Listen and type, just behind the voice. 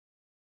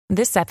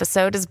This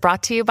episode is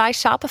brought to you by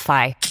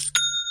Shopify.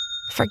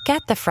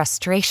 Forget the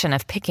frustration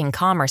of picking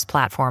commerce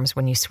platforms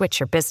when you switch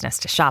your business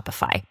to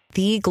Shopify,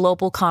 the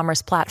global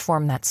commerce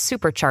platform that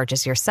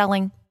supercharges your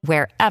selling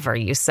wherever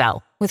you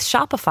sell. With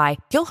Shopify,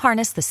 you'll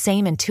harness the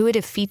same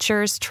intuitive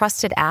features,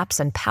 trusted apps,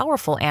 and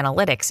powerful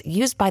analytics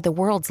used by the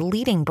world's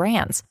leading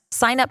brands.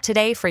 Sign up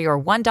today for your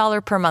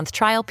 $1 per month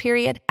trial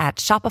period at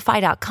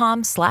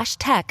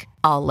shopify.com/tech,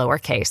 all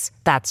lowercase.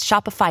 That's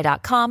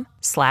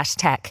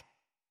shopify.com/tech.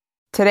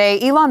 Today,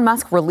 Elon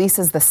Musk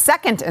releases the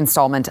second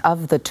installment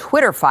of the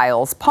Twitter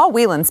files. Paul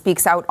Whelan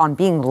speaks out on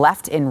being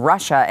left in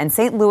Russia, and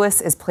St. Louis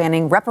is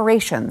planning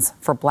reparations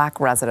for Black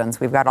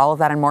residents. We've got all of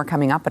that and more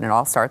coming up, and it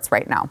all starts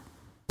right now.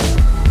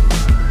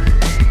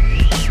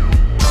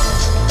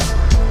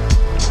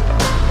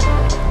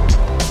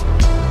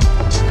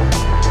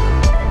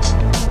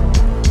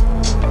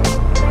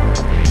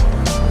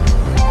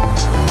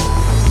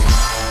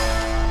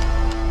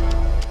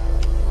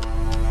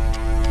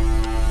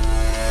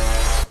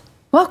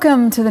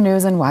 Welcome to the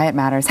news and why it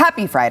matters.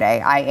 Happy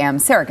Friday. I am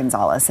Sarah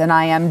Gonzalez, and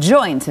I am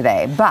joined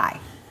today by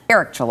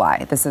Eric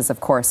July. This is, of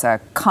course, a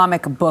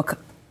comic book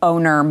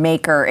owner,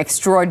 maker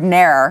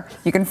extraordinaire.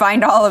 You can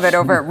find all of it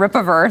over at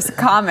Rippaverse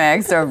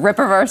Comics or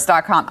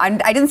rippaverse.com.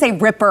 I didn't say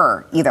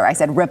Ripper either. I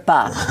said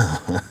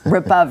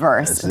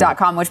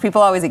Rippaverse.com, which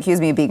people always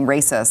accuse me of being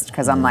racist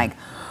because I'm like,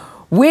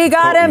 we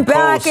got him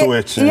back. We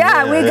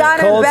got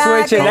him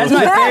back. Switching. That's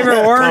my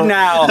favorite word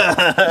now.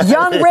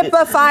 Young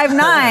Rippa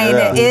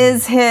 59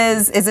 is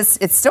his.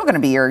 It's still going to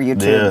be your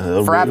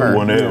YouTube forever.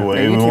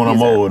 Even when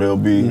I'm old,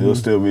 it'll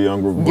still be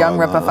Young Rippa. Young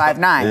Rippa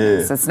 59.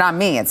 Yeah. So it's not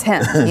me, it's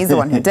him. He's the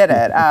one who did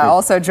it.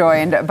 Also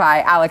joined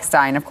by Alex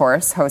Stein, of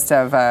course, host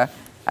of a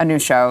new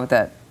show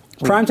that.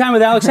 Prime Time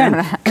with Alex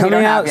Stein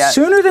coming out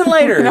sooner than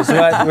later is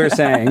what we're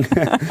saying.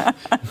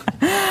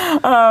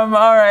 All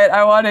right,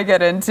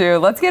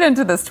 let's get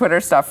into this Twitter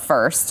stuff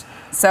first.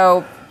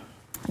 So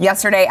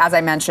yesterday, as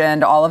I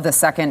mentioned, all of the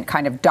second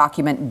kind of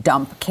document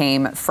dump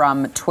came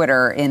from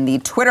Twitter in the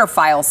Twitter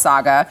file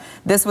saga.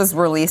 This was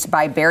released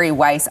by Barry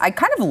Weiss. I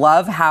kind of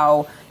love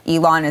how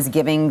Elon is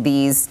giving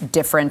these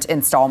different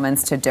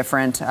installments to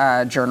different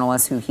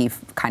journalists who he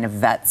kind of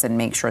vets and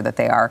makes sure that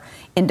they are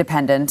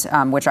independent,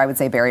 which I would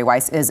say Barry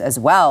Weiss is as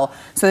well.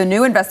 So the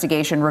new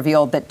investigation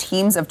revealed that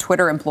teams of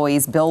Twitter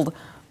employees build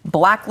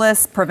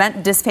blacklists,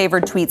 prevent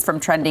disfavored tweets from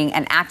trending,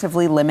 and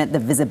actively limit the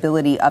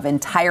visibility of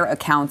entire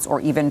accounts or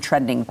even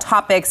trending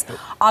topics,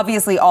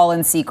 obviously all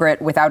in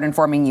secret without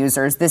informing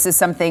users. This is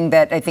something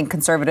that I think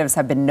conservatives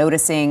have been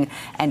noticing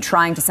and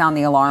trying to sound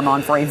the alarm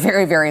on for a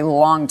very, very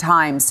long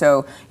time.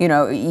 So,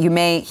 you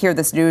may hear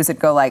this news and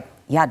go like,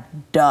 yeah,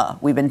 duh.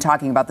 We've been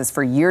talking about this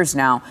for years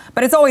now,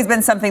 but it's always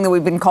been something that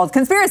we've been called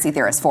conspiracy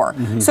theorists for.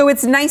 Mm-hmm. So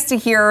it's nice to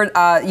hear,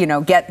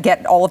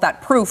 get all of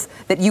that proof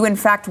that you in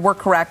fact were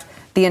correct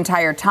the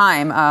entire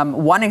time.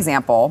 One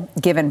example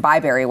given by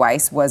Barry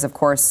Weiss was, of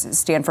course,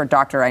 Stanford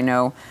doctor I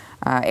know,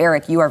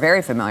 Eric, you are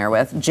very familiar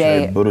with,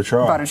 Jay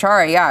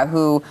Bhattacharya,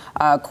 who,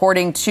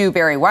 according to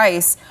Barry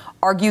Weiss,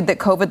 argued that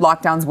COVID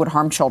lockdowns would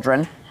harm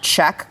children.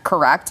 Check,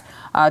 correct.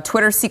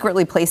 Twitter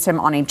secretly placed him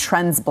on a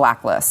trends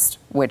blacklist,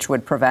 which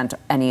would prevent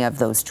any of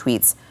those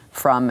tweets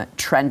from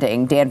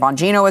trending. Dan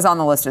Bongino is on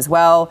the list as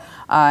well.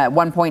 At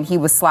one point, he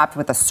was slapped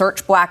with a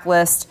search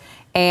blacklist.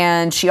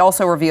 And she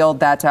also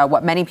revealed that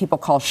what many people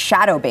call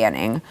shadow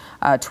banning,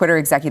 Twitter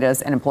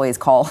executives and employees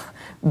call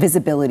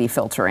visibility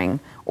filtering,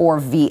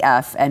 or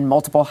VF, and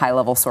multiple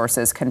high-level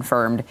sources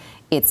confirmed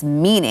its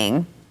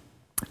meaning.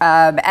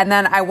 And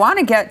then I want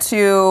to get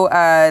to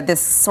this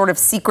sort of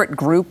secret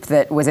group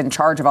that was in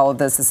charge of all of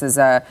this. This is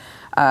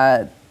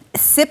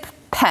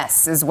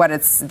SIP-PES is what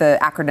the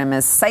acronym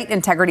is, Site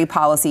Integrity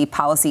Policy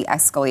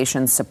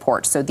Escalation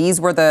Support. So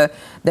these were the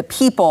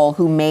people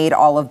who made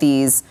all of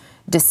these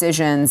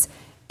decisions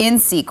in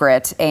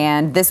secret,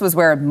 and this was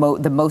where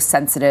the most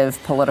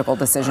sensitive political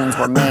decisions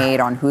were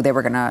made on who they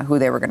were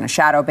gonna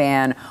shadow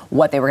ban,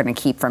 what they were gonna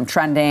keep from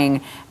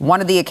trending.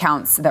 One of the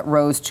accounts that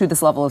rose to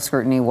this level of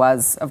scrutiny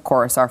was, of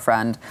course, our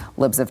friend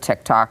Libs of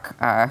TikTok,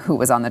 who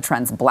was on the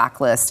trends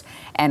blacklist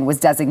and was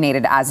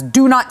designated as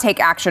 "do not take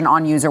action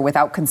on user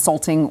without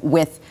consulting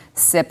with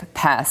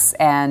SIP-PES,"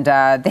 and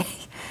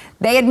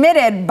They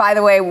admitted, by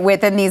the way,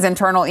 within these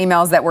internal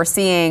emails that we're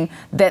seeing,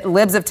 that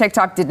Libs of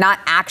TikTok did not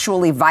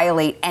actually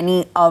violate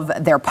any of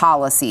their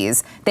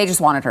policies. They just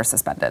wanted her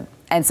suspended.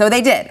 And so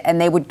they did. And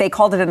they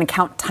called it an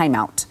account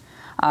timeout,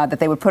 that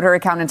they would put her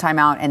account in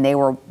timeout. And they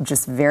were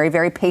just very,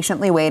 very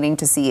patiently waiting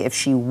to see if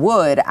she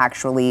would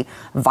actually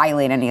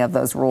violate any of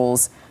those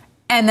rules.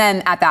 And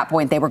then at that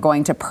point, they were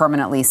going to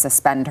permanently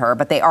suspend her.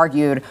 But they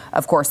argued,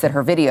 of course, that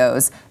her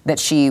videos, that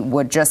she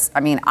would just,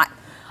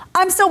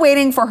 I'm still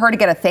waiting for her to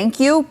get a thank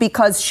you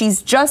because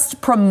she's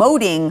just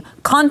promoting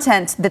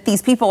content that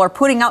these people are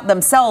putting out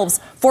themselves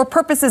for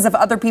purposes of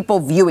other people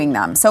viewing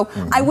them. So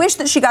I wish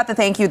that she got the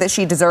thank you that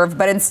she deserved,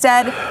 but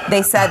instead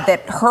they said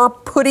that her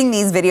putting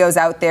these videos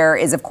out there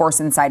is, of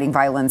course, inciting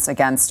violence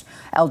against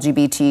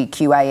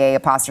LGBTQIA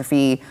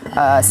apostrophe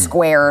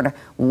squared,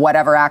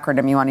 whatever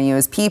acronym you want to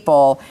use,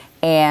 people.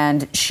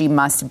 and she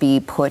must be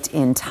put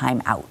in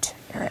timeout.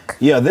 Eric.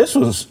 Yeah, this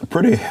was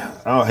pretty,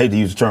 I hate to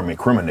use the term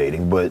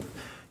incriminating, but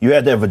you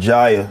had that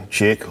Vijaya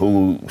chick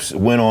who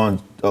went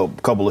on a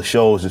couple of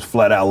shows just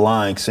flat out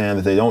lying, saying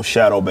that they don't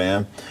shadow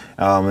ban.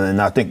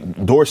 And I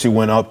think Dorsey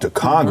went up to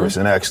Congress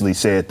and actually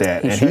said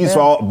that.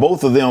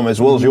 Both of them, as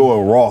well as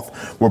Joel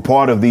Roth, were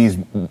part of these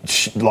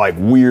like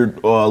weird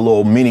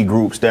little mini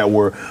groups that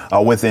were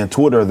within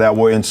Twitter that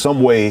were in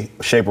some way,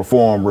 shape, or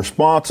form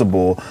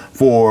responsible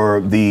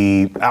for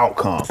the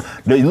outcome.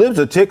 The Libs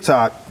of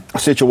TikTok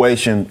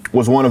situation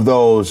was one of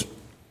those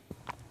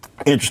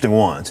interesting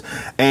ones.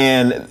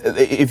 And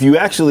if you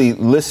actually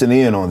listen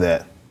in on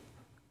that,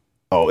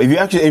 but if you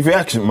actually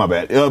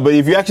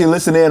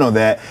listen in on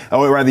that,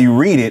 or rather you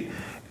read it,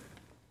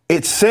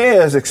 it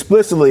says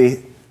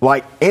explicitly,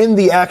 like in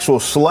the actual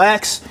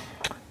slacks,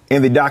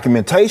 in the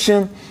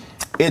documentation,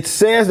 it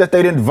says that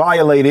they didn't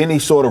violate any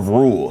sort of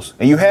rules.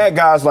 And you had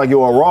guys like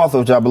Yoel Roth,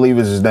 which I believe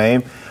is his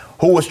name,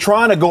 who was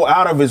trying to go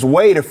out of his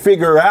way to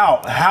figure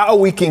out how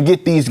we can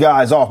get these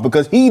guys off,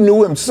 because he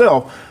knew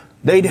himself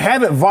they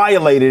haven't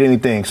violated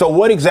anything. So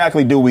what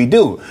exactly do we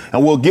do?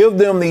 And we'll give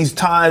them these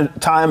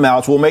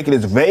timeouts. We'll make it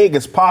as vague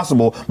as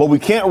possible, but we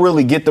can't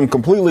really get them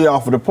completely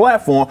off of the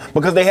platform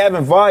because they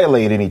haven't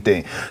violated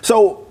anything.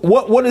 So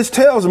what this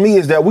tells me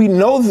is that we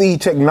know the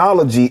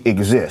technology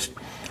exists.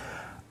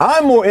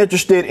 I'm more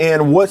interested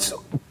in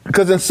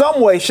because in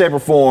some way, shape, or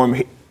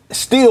form,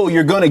 still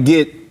you're going to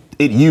get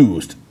it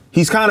used.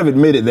 He's kind of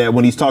admitted that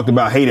when he's talked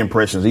about hate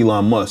impressions,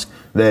 Elon Musk,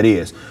 that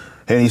is.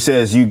 And he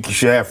says you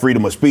should have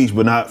freedom of speech,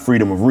 but not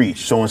freedom of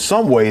reach. So in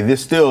some way,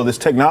 this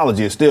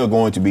technology is still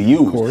going to be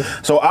used.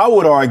 So I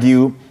would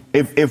argue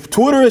if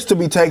Twitter is to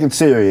be taken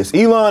serious,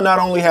 Elon not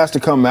only has to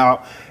come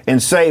out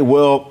and say,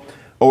 well,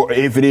 or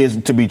if it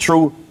is to be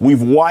true,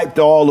 we've wiped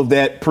all of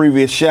that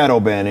previous shadow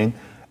banning.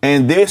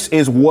 And this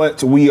is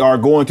what we are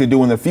going to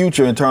do in the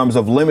future in terms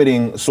of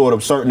limiting sort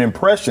of certain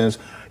impressions.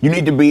 You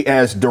need to be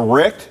as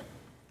direct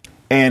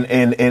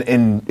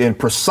and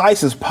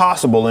precise as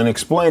possible in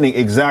explaining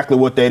exactly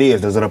what that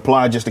is. Does it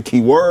apply just to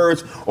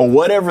keywords or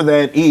whatever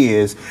that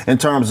is in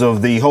terms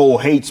of the whole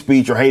hate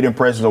speech or hate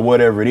impressions or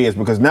whatever it is?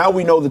 Because now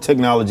we know the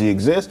technology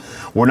exists.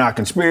 We're not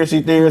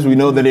conspiracy theorists. We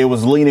know that it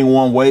was leaning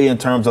one way in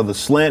terms of the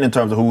slant, in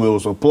terms of who it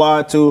was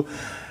applied to.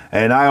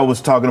 And I was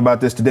talking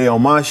about this today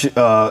on my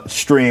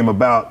stream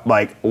about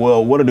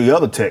what are the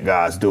other tech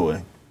guys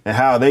doing and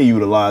how they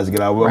utilizing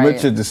it? I'm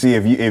interested to see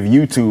if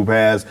YouTube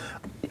has.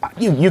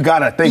 You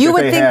gotta think you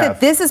would think that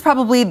this is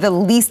probably the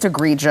least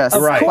egregious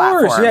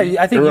platform. Of course,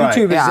 yeah. I think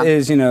YouTube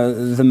is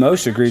the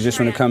most egregious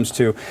when it comes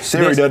to.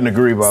 Siri doesn't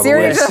agree, by the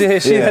way.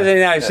 She doesn't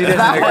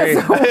agree.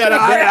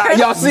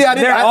 Y'all see, I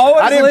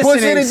didn't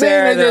push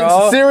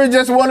anything. Siri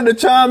just wanted to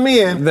chime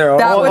in.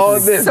 That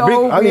was so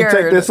weird. I need to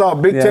take this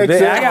off. Big Tech.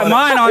 I got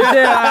mine on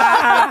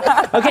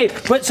too. Okay,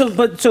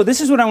 so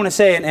this is what I want to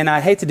say, and I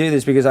hate to do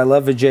this because I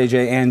love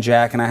JJ and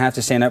Jack, and I have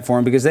to stand up for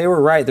them because they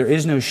were right. There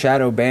is no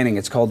shadow banning.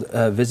 It's called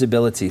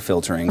visibility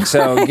filtering.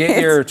 So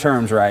get your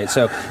terms right.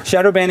 So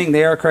shadow banning,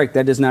 they are correct.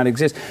 That does not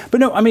exist. But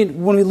no, I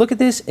mean, when we look at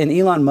this and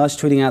Elon Musk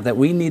tweeting out that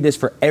we need this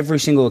for every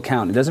single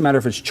account, it doesn't matter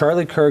if it's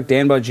Charlie Kirk,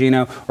 Dan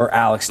Bongino, or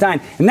Alex Stein.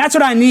 And that's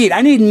what I need.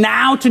 I need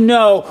now to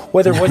know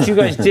whether what you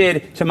guys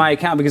did to my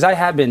account, because I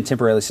have been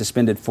temporarily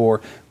suspended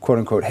for quote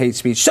unquote hate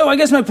speech. So I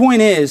guess my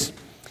point is,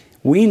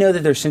 we know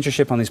that there's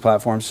censorship on these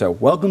platforms, so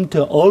welcome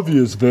to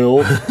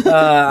Obviousville.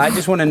 I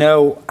just want to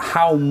know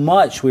how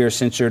much we are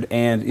censored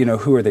and,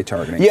 who are they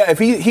targeting? Yeah, if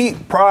he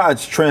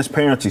prides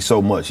transparency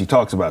so much, he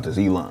talks about this,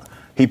 Elon.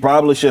 He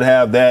probably should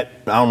have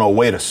that,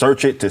 way to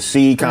search it, to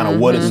see kind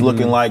of what it's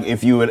looking like.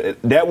 If you would,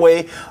 that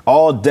way,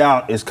 all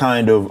doubt is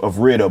kind of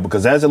rid of,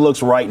 because as it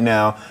looks right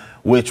now,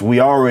 which we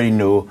already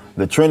knew,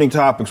 the trending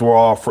topics were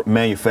all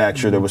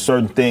manufactured. There were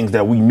certain things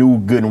that we knew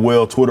good and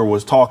well Twitter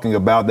was talking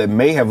about that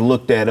may have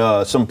looked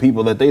at some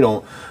people that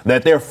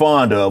they're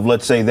fond of,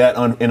 let's say that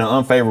in an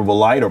unfavorable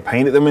light, or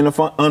painted them in an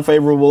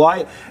unfavorable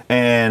light,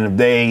 and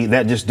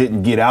that just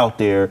didn't get out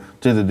there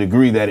to the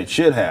degree that it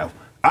should have.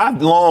 I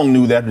long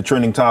knew that the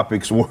trending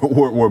topics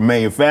were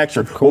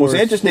manufactured. What was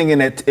interesting in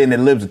the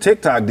Libs of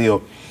TikTok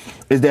deal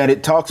is that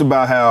it talks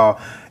about how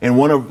in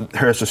one of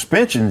her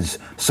suspensions,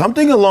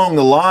 something along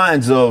the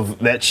lines of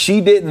that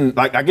she didn't,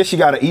 I guess she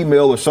got an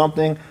email or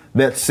something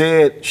that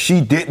said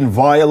she didn't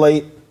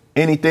violate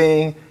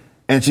anything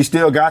and she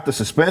still got the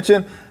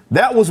suspension.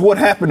 That was what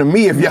happened to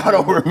me, if y'all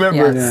don't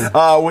remember,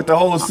 with the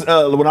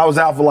whole, when I was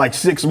out for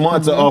 6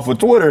 months off of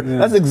Twitter. Yeah.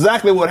 That's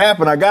exactly what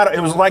happened.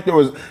 It was like there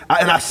was,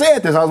 and I said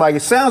this, I was like,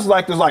 it sounds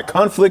like there's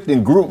conflict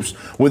in groups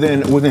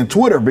within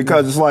Twitter,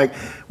 because it's like,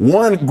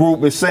 one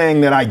group is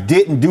saying that I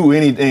didn't do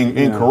anything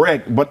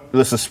incorrect, but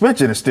the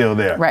suspension is still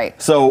there.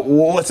 Right. So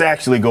what's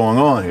actually going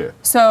on here?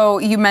 So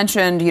you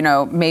mentioned,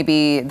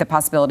 maybe the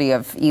possibility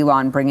of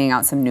Elon bringing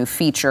out some new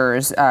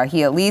features.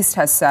 He at least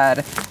has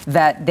said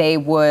that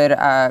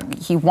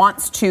he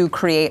wants to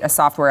create a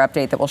software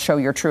update that will show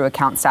your true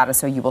account status,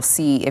 so you will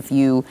see if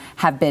you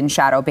have been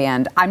shadow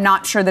banned. I'm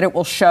not sure that it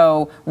will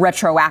show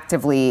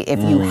retroactively if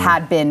you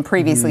had been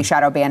previously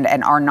shadow banned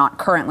and are not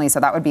currently, so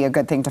that would be a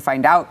good thing to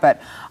find out.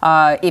 But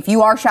if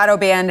you are shadow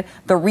banned,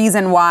 the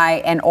reason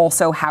why and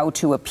also how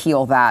to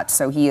appeal that.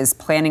 So he is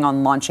planning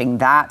on launching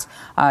that.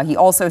 He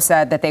also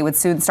said that they would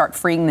soon start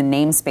freeing the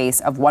namespace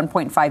of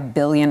 1.5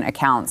 billion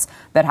accounts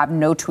that have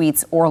no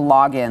tweets or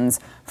logins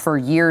for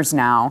years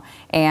now.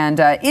 And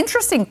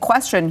interesting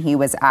question he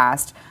was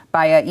asked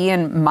by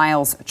Ian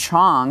Miles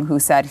Chong, who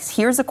said,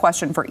 here's a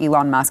question for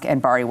Elon Musk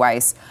and Bari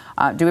Weiss.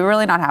 Do we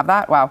really not have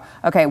that? Wow.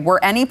 Okay.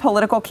 Were any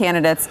political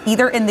candidates,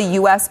 either in the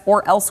U.S.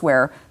 or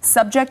elsewhere,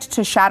 subject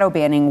to shadow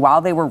banning while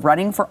they were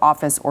running for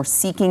office or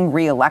seeking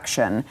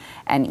re-election?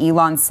 And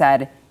Elon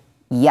said,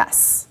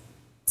 yes.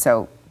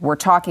 So we're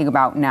talking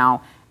about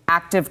now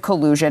active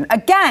collusion.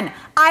 Again,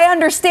 I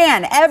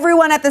understand.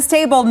 Everyone at this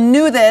table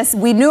knew this.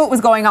 We knew it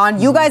was going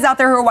on. You guys out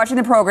there who are watching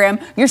the program,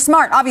 you're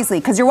smart, obviously,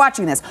 because you're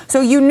watching this.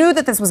 So you knew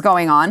that this was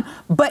going on.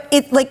 But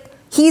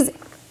he's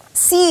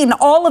seen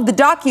all of the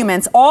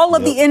documents, all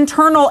of the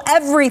internal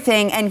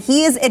everything, and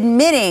he is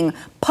admitting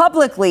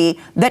publicly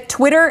that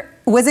Twitter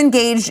was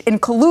engaged in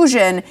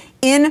collusion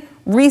in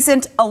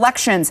recent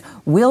elections.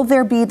 Will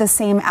there be the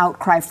same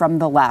outcry from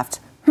the left?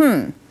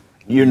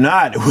 You're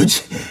not,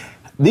 which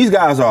these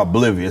guys are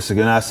oblivious.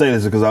 And I say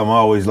this because I'm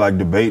always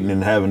debating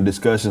and having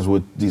discussions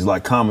with these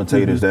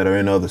commentators that are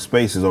in other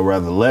spaces, or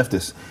rather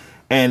leftists.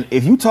 And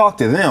if you talk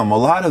to them, a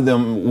lot of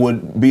them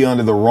would be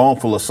under the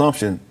wrongful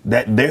assumption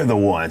that they're the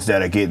ones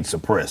that are getting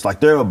suppressed.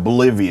 They're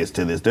oblivious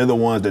to this. They're the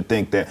ones that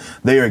think that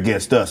they're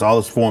against us. All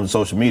this forms of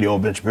social media.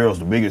 Ben Shapiro's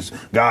the biggest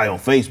guy on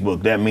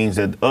Facebook. That means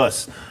that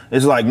us.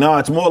 It's no,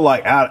 it's more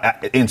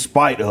in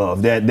spite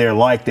of that they're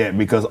like that,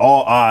 because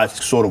all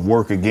odds sort of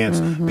work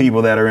against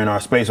people that are in our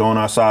space, on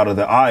our side of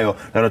the aisle,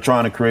 that are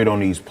trying to create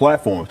on these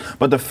platforms.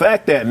 But the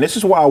fact that, and this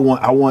is why I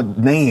want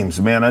names,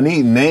 man. I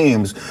need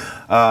names.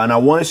 And I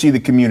want to see the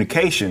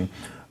communication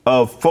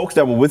of folks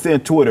that were within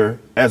Twitter,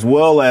 as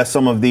well as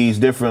some of these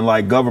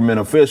different government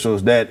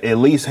officials that at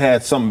least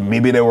had some,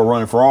 maybe they were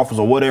running for office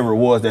or whatever it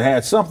was, that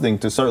had something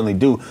to certainly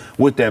do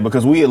with that.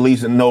 Because we at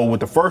least know with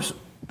the first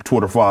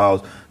Twitter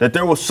files that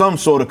there was some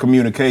sort of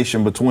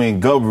communication between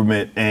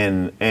government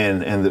and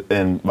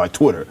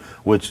Twitter,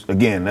 which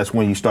again, that's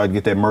when you start to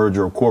get that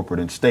merger of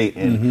corporate and state,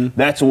 and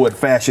that's what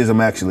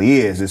fascism actually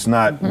is. It's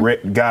not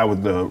guy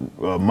with the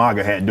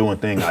MAGA hat doing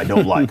thing I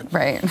don't like.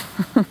 Right.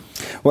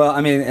 Well,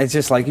 I mean, it's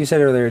just like you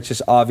said earlier, it's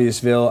just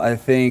Obviousville. I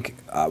think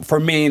for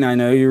me, and I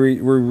know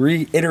we're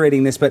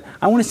reiterating this, but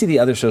I want to see the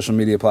other social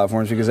media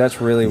platforms, because that's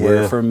really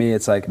where, for me,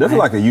 it's definitely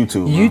like a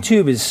YouTube.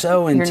 YouTube is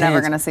so intense. You're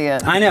never going to see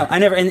it. I know.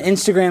 And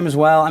Instagram as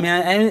well. I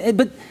mean,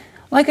 but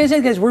like I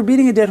said, guys, we're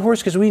beating a dead horse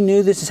because we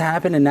knew this has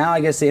happened, and now I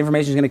guess the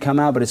information is going to come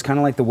out, but it's kind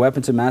of like the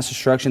weapons of mass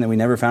destruction that we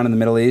never found in the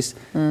Middle East.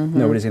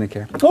 Nobody's going to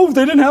care. Oh, if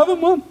they didn't have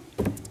them, well,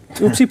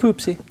 oopsie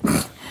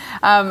poopsie.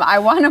 I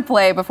want to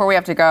play, before we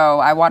have to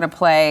go,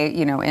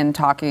 in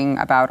talking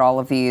about all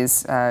of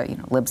these,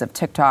 libs of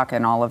TikTok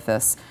and all of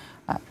this,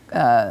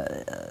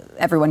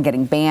 everyone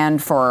getting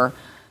banned for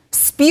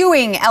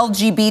spewing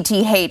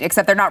LGBT hate,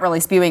 except they're not really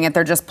spewing it,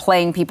 they're just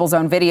playing people's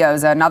own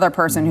videos. Another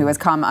person who has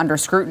come under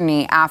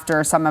scrutiny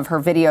after some of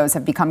her videos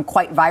have become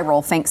quite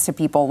viral thanks to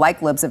people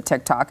like libs of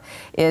TikTok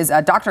is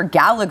Dr.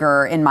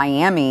 Gallagher in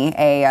Miami,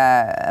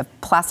 a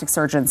plastic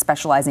surgeon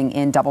specializing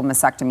in double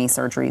mastectomy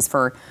surgeries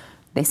for,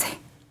 they say,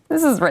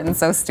 this is written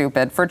so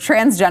stupid, for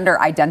transgender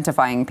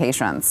identifying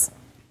patients.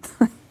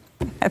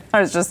 I thought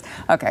it was just,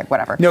 okay,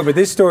 whatever. No, but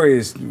this story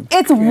is...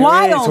 It's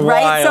wild, it's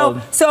right?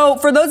 wild. So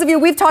for those of you,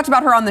 we've talked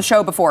about her on the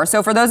show before.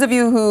 So for those of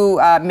you who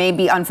may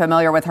be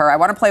unfamiliar with her, I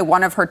want to play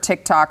one of her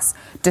TikToks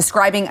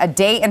describing a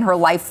day in her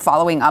life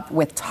following up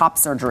with top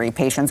surgery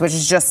patients, which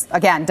is just,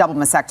 again, double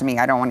mastectomy.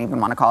 I don't even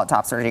want to call it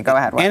top surgery. Go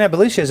ahead. And I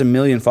believe she has 1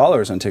 million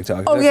followers on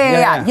TikTok. Oh,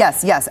 yeah.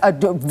 Yes. A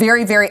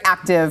very, very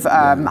active,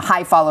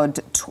 high followed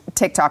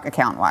TikTok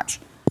account.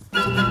 Watch.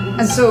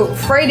 And so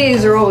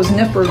Fridays are always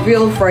Nip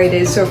Reveal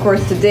Fridays. So of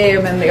course today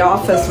I'm in the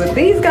office with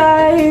these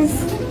guys.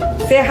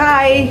 Say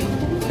hi.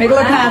 Make it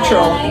look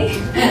natural.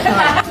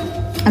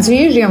 And so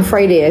usually on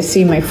Friday I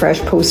see my fresh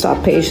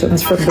post-op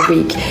patients from the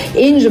week.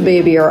 Angel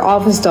Baby, our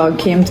office dog,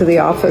 came to the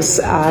office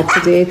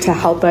today to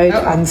help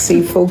out and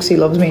see folks. He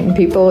loves meeting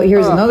people.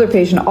 Here's another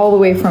patient all the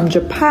way from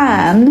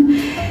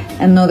Japan.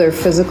 Another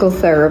physical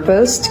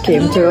therapist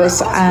came to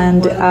us,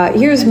 and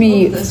here's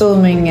me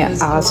filming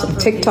some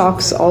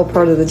TikToks, all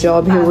part of the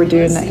job here. We're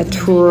doing a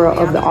tour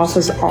of the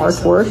office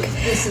artwork,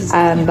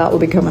 and that will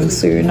be coming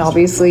soon,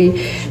 obviously.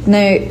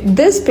 Now,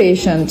 this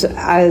patient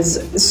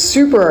is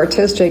super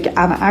artistic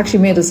and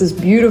actually made us this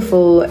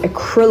beautiful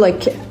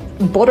acrylic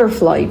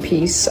butterfly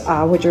piece,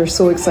 which we're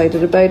so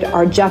excited about.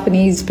 Our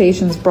Japanese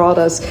patients brought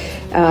us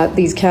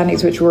these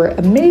candies, which were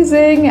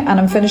amazing, and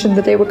I'm finishing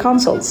the day with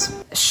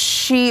consults.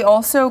 She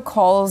also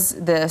calls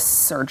this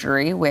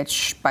surgery,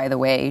 which, by the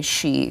way,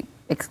 she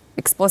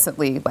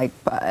explicitly,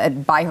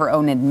 by her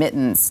own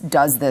admittance,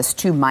 does this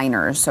to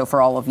minors. So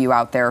for all of you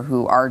out there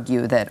who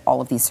argue that all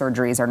of these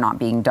surgeries are not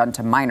being done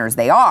to minors,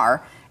 they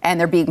are, and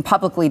they're being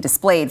publicly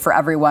displayed for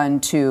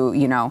everyone to,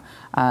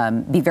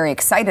 be very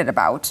excited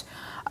about.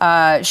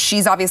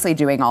 She's obviously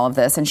doing all of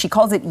this, and she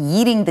calls it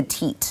yeeting the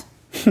teat.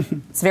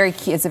 It's very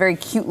cute. It's a very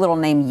cute little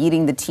name,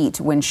 yeeting the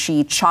teat, when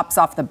she chops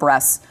off the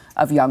breasts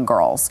of young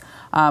girls.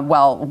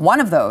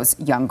 One of those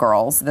young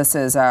girls, this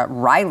is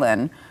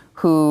Rylan,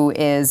 who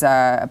is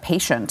a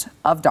patient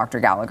of Dr.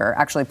 Gallagher,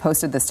 actually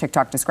posted this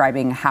TikTok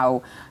describing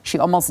how she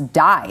almost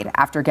died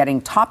after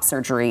getting top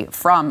surgery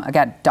from,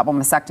 again, double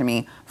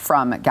mastectomy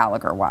from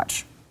Gallagher.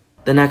 Watch.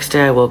 The next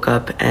day I woke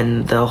up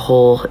and the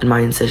hole in my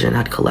incision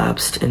had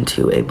collapsed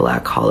into a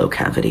black hollow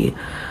cavity.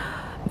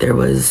 There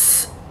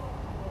was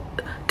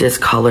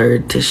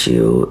discolored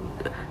tissue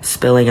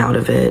spilling out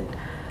of it,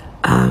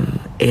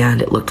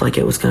 and it looked like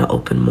it was going to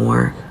open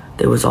more.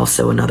 There was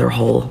also another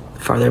hole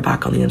farther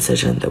back on the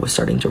incision that was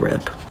starting to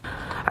rip.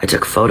 I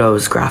took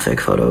photos,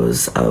 graphic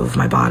photos of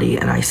my body,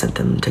 and I sent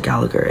them to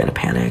Gallagher in a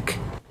panic.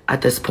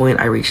 At this point,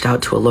 I reached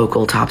out to a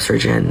local top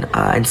surgeon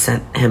and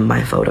sent him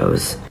my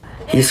photos.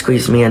 He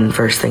squeezed me in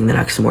first thing the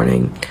next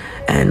morning,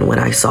 and when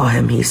I saw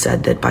him, he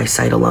said that by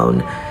sight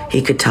alone,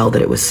 he could tell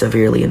that it was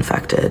severely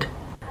infected.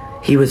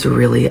 He was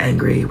really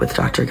angry with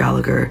Dr.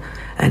 Gallagher,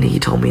 and he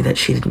told me that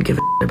she didn't give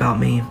a about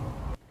me.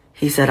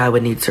 He said I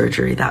would need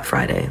surgery that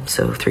Friday,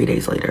 so 3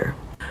 days later.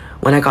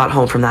 When I got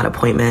home from that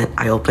appointment,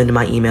 I opened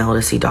my email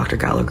to see Dr.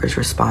 Gallagher's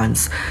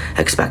response,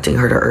 expecting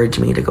her to urge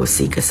me to go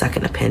seek a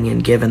second opinion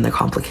given the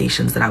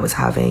complications that I was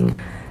having.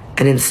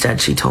 And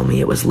instead, she told me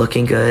it was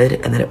looking good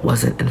and that it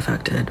wasn't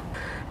infected.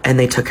 And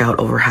they took out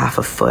over half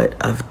a foot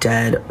of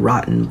dead,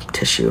 rotten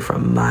tissue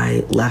from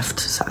my left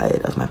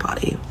side of my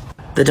body.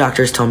 The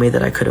doctors told me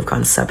that I could have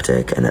gone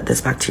septic and that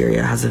this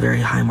bacteria has a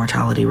very high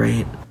mortality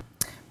rate.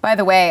 By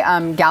the way,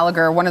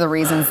 Gallagher, one of the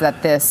reasons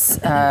that this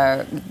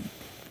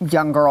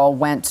young girl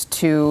went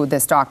to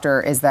this doctor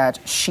is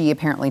that she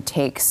apparently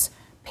takes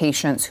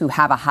patients who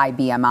have a high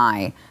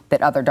BMI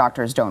that other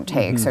doctors don't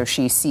take. So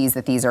she sees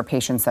that these are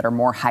patients that are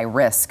more high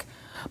risk.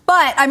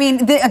 But, I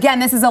mean, again,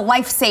 this is a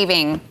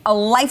life-saving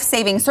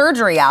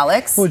surgery,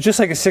 Alex. Well, just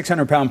like a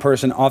 600-pound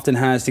person often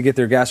has to get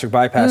their gastric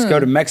bypass, go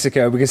to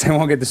Mexico because they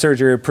won't get the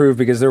surgery approved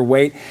because their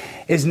weight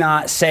is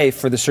not safe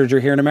for the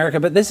surgery here in America.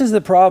 But this is the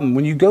problem.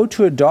 When you go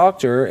to a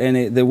doctor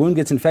and the wound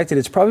gets infected,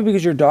 it's probably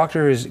because your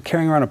doctor is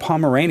carrying around a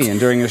Pomeranian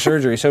during your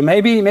surgery. So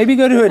maybe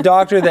go to a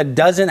doctor that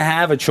doesn't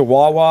have a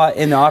Chihuahua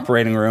in the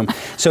operating room.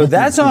 So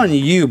that's on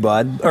you,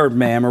 bud, or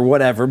ma'am, or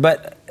whatever.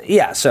 But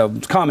yeah, so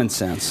it's common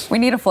sense. We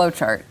need a flow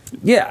chart.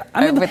 Yeah,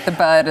 I mean, with the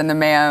bud and the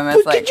ma'am,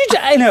 it's like.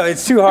 I know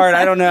it's too hard.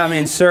 I don't know. I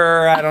mean,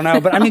 sir, I don't know.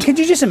 But I mean, could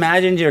you just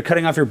imagine you're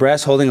cutting off your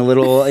breast, holding a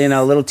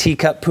little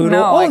teacup poodle?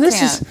 No, I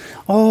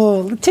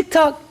can't.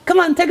 TikTok. Come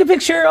on, take a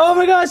picture. Oh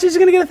my gosh, this is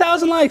gonna get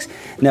 1,000 likes.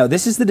 No,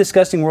 this is the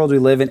disgusting world we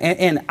live in,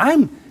 and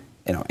I'm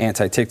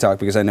anti-TikTok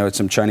because I know it's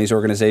some Chinese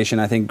organization.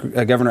 I think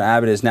Governor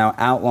Abbott is now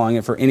outlawing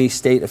it for any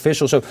state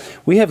official. So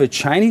we have a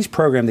Chinese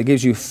program that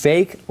gives you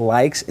fake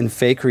likes and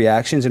fake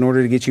reactions in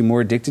order to get you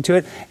more addicted to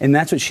it. And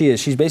that's what she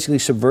is. She's basically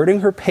subverting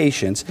her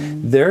patients,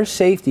 their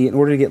safety, in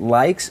order to get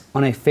likes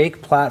on a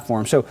fake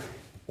platform. So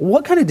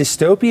what kind of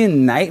dystopian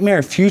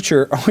nightmare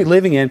future are we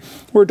living in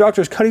where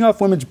doctors cutting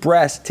off women's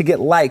breasts to get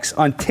likes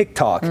on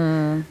TikTok?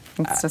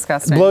 It's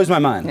disgusting. It blows my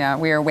mind. Yeah,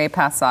 we are way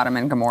past Sodom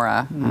and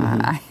Gomorrah,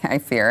 I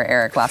fear.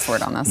 Eric, last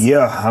word on this.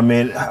 Yeah, I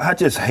mean, I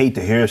just hate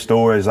to hear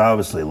stories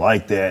obviously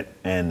like that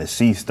and to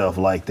see stuff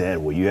like that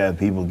where you have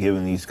people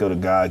giving these to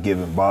God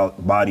given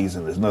bodies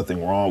and there's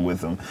nothing wrong with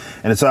them.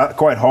 And it's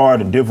quite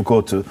hard and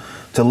difficult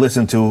to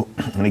listen to.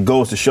 And it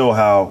goes to show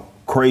how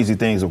crazy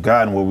things have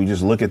gotten where we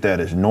just look at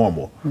that as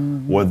normal.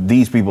 Where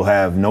these people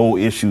have no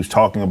issues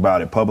talking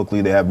about it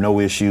publicly. They have no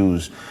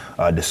issues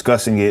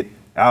discussing it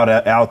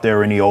out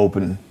there in the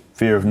open.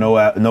 Fear of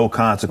no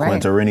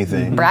consequence or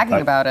anything. Bragging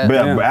about it.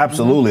 Yeah,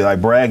 absolutely.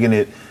 Like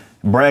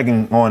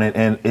bragging on it,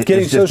 and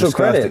getting it's just social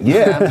disgusting.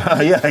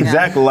 credit. Yeah,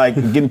 exactly. Like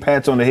getting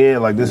pats on the head.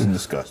 Like this is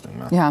disgusting,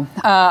 man. Yeah.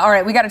 All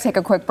right, we got to take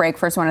a quick break.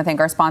 First, I want to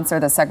thank our sponsor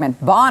of the segment,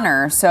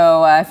 Bonner.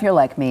 So if you're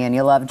like me and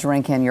you love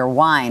drinking your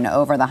wine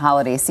over the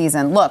holiday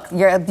season, look, you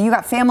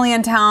got family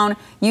in town.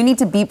 You need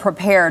to be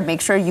prepared. Make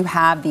sure you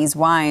have these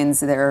wines.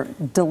 They're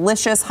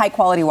delicious,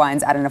 high-quality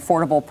wines at an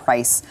affordable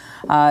price.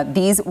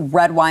 These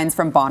red wines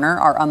from Bonner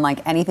are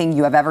unlike anything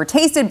you have ever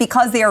tasted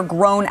because they are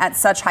grown at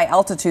such high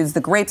altitudes.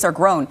 The grapes are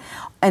grown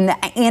in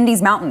the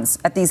Andes Mountains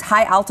at these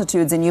high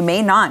altitudes, and you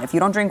may not, if you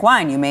don't drink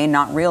wine, you may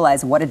not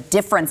realize what a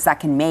difference that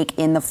can make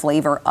in the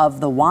flavor of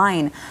the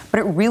wine,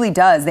 but it really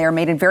does. They are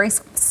made in very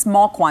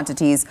small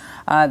quantities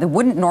that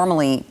wouldn't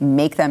normally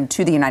make them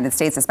to the United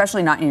States,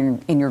 especially not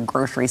in your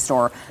grocery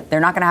store.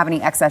 They're not going to have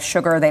any excess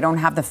sugar. They don't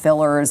have the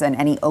fillers and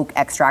any oak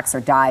extracts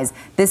or dyes.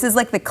 This is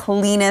like the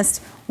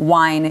cleanest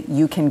wine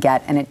you can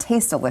get, and it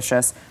tastes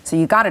delicious. So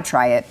you got to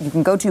try it. You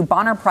can go to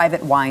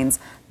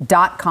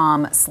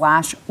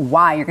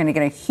bonnerprivatewines.com/Y. You're going to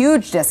get a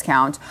huge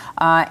discount,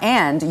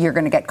 and you're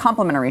going to get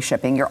complimentary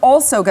shipping. You're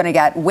also going to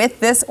get,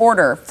 with this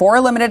order, for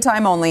a limited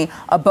time only,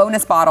 a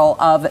bonus bottle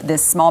of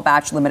this small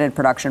batch limited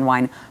production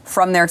wine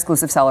from their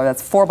exclusive cellar.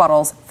 That's 4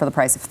 bottles for the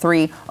price of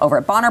 3 over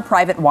at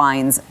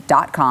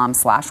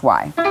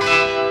bonnerprivatewines.com/Y.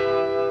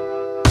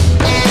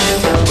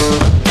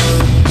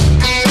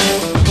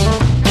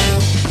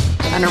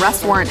 An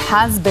arrest warrant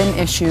has been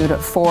issued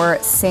for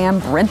Sam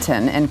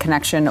Brinton in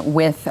connection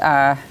with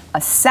a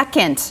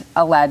second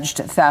alleged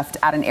theft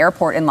at an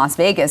airport in Las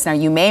Vegas. Now,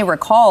 you may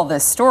recall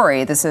this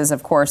story. This is,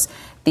 of course,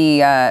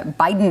 the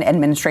Biden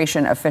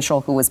administration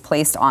official who was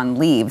placed on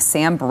leave,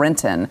 Sam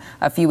Brinton,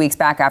 a few weeks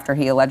back after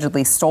he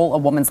allegedly stole a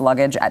woman's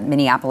luggage at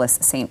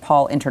Minneapolis-St.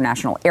 Paul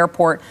International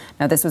Airport.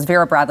 Now, this was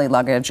Vera Bradley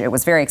luggage. It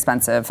was very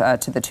expensive,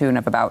 to the tune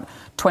of about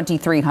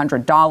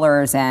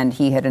 $2,300, and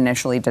he had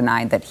initially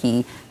denied that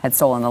he had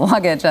stolen the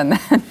luggage. And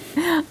then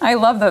I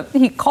love that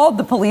he called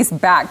the police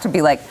back to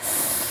be like,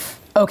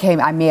 okay,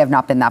 I may have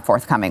not been that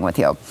forthcoming with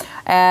you.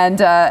 And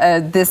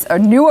this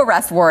new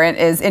arrest warrant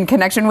is in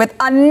connection with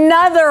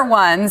another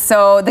one.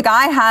 So the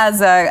guy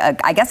has,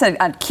 I guess,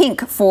 a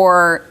kink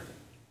for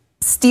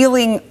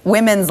stealing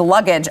women's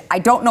luggage. I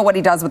don't know what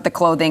he does with the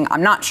clothing.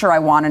 I'm not sure I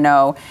want to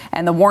know.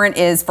 And the warrant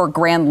is for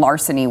grand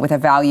larceny with a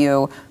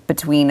value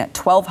between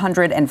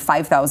 $1,200 and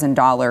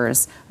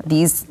 $5,000.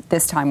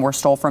 This time were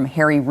stole from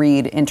Harry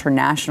Reid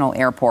International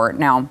Airport.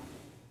 Now,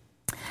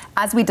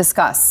 as we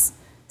discuss,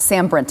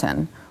 Sam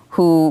Brinton,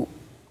 who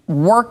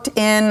worked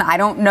in, I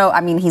don't know, I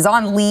mean, he's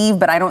on leave,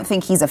 but I don't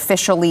think he's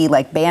officially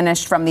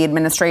banished from the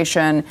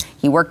administration.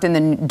 He worked in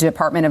the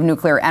Department of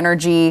Nuclear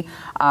Energy,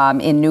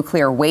 in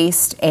nuclear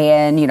waste.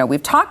 And,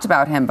 we've talked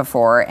about him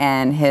before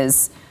and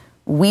his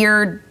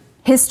weird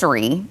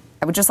history.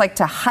 I would just like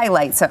to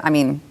highlight,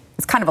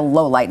 it's kind of a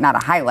low light, not a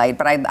highlight,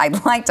 but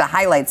I'd like to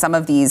highlight some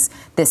of this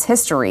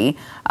history.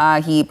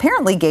 He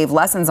apparently gave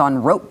lessons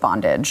on rope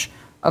bondage,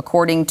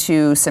 according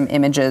to some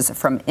images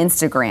from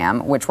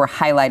Instagram, which were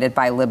highlighted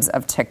by libs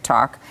of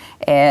TikTok.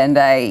 And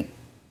I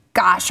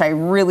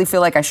really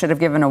feel like I should have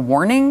given a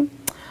warning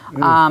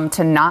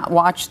to not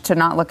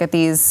look at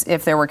these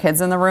if there were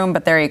kids in the room.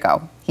 But there you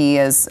go. He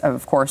is,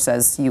 of course,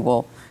 as you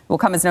will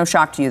come as no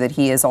shock to you, that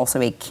he is also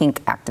a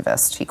kink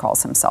activist, he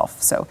calls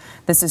himself. So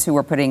this is who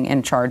we're putting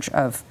in charge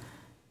of,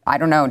 I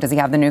don't know, does he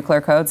have the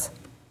nuclear codes?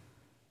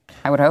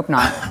 I would hope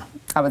not.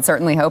 I would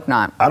certainly hope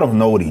not. I don't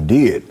know what he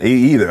did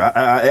either.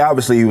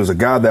 Obviously, he was a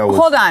guy that was...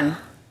 Hold on.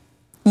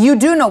 You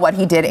do know what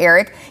he did,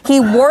 Eric. He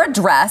wore a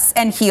dress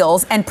and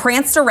heels and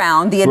pranced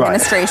around the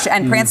administration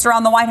and pranced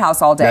around the White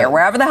House all day or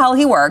wherever the hell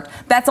he worked.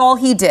 That's all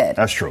he did.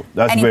 That's true.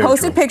 That's and he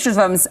posted pictures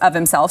of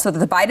himself so that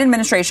the Biden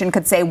administration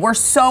could say, we're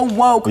so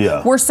woke,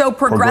 we're so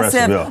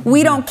progressive,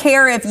 we don't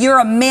care if you're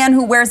a man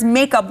who wears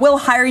makeup, we'll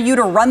hire you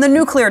to run the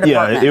nuclear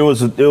department. Yeah,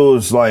 it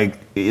was like...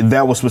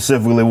 That was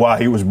specifically why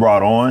he was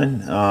brought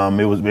on.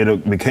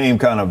 It became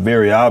kind of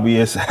very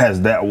obvious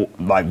as that,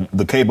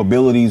 the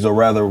capabilities, or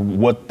rather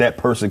what that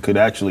person could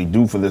actually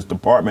do for this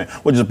department,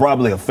 which is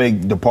probably a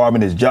fake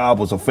department. His job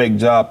was a fake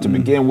job to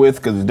begin with,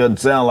 because it doesn't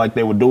sound like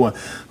they were doing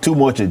too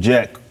much of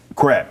Jack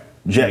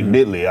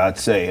Diddley, I'd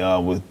say,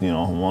 with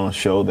on a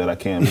show that I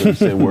can't really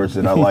say words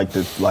that I like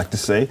to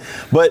say.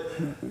 But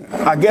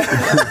I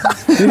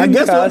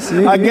guess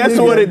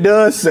what it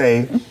does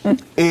say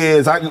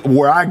is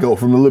where I go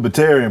from the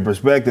libertarian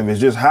perspective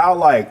is just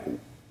how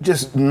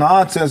just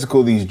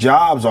nonsensical these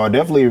jobs are,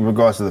 definitely in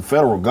regards to the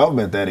federal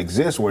government that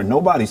exists, where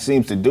nobody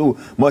seems to do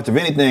much of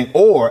anything,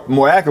 or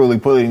more accurately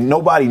put it,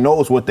 nobody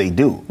knows what they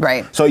do.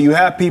 Right. So you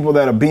have people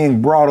that are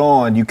being brought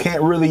on. You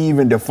can't really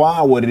even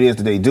define what it is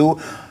that they do.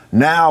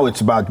 Now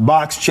it's about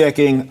box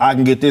checking. I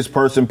can get this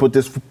person, put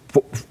this,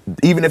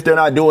 even if they're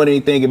not doing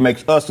anything, it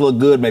makes us look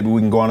good. Maybe we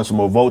can go on to some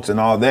more votes and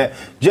all that.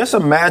 Just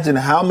imagine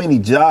how many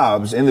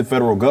jobs in the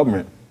federal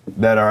government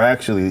that are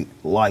actually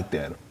like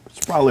that.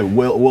 It's probably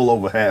well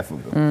over half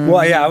of them.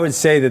 Well, yeah, I would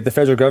say that the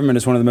federal government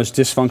is one of the most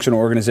dysfunctional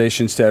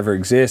organizations to ever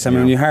exist. I mean,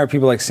 when you hire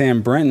people like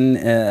Sam Brinton,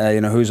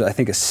 who's, I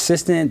think,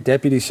 assistant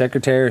deputy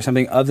secretary or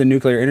something of the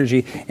nuclear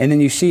energy, and then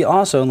you see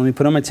also, let me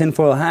put on my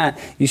tinfoil hat,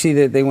 you see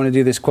that they want to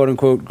do this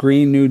quote-unquote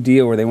Green New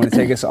Deal where they want to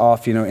take us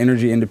off,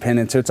 energy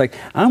independence. So it's like,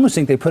 I almost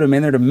think they put him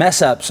in there to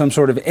mess up some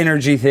sort of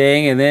energy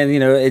thing, and then,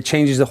 it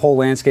changes the whole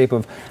landscape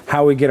of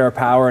how we get our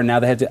power, and now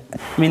they have to,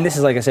 this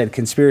is, like I said,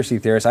 conspiracy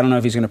theorist. I don't know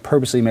if he's going to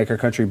purposely make our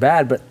country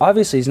bad, but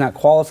obviously he's not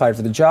qualified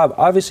for the job.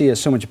 Obviously he has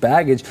so much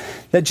baggage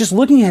that just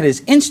looking at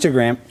his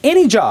Instagram,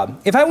 any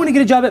job, if I want to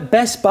get a job at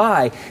Best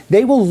Buy,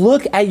 they will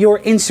look at your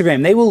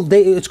Instagram.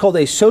 It's called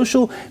a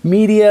social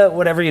media,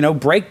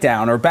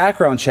 breakdown or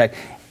background check.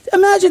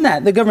 Imagine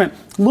that, the government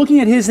looking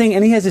at his thing,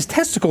 and he has his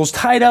testicles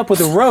tied up with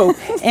a rope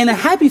and a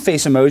happy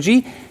face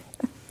emoji.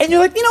 And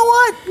you're like, you know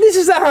what? This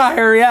is our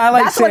area. I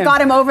like That's Sam. what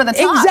got him over the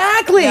top.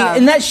 Exactly. Yeah.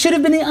 And that should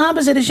have been the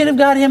opposite. It should have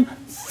got him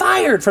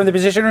fired from the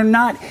position, or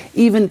not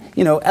even,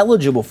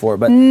 eligible for it.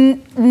 But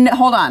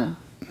hold on.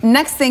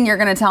 Next thing you're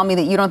going to tell me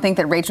that you don't think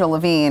that Rachel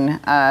Levine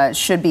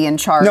should be in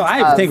charge. No,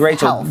 I think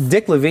Rachel. health.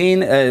 Dick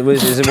Levine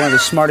is one of the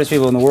smartest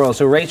people in the world.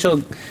 So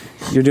Rachel,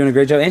 you're doing a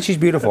great job, and she's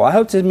beautiful. I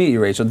hope to meet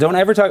you, Rachel. Don't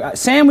ever talk.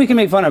 Sam, we can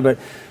make fun of, but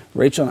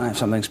Rachel and I have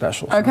something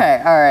special.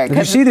 Okay, all right. Did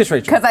you see this,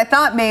 Rachel? Because I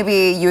thought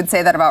maybe you would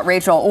say that about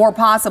Rachel, or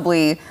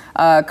possibly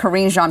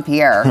Karine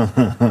Jean-Pierre,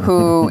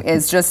 who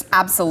is just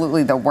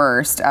absolutely the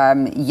worst.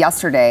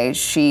 Yesterday,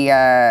 she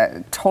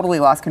totally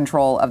lost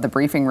control of the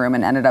briefing room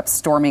and ended up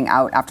storming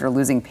out after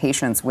losing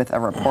patience with a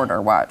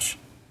reporter. Watch.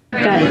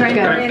 Can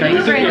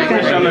you take a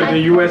question on the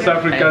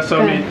U.S.-Africa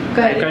Summit?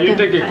 Can you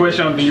take a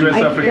question on the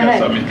U.S.-Africa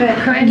Summit?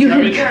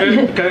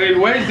 Karine,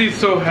 why is it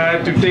so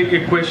hard to take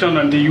a question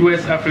on the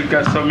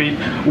U.S.-Africa Summit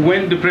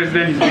when the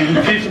president is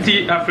bringing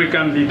 50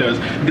 African leaders,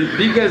 the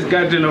biggest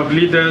gathering of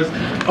leaders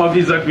of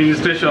his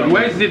administration?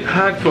 Why is it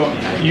hard for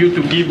you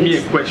to give me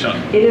a question?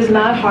 It is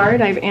not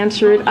hard. I've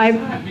answered.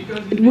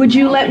 Would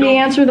you let me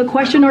answer the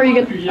question, or are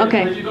you going? Yes,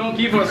 Okay. But you don't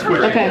give us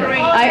questions. Okay.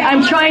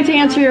 I'm trying to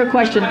answer your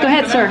question. Go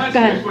ahead, sir.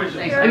 Go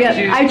ahead.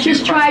 Again, I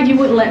just tried. You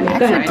wouldn't let me.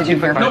 Go ahead. Did you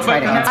try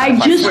to answer I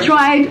the just question?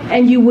 tried,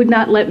 and you would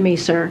not let me,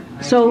 sir.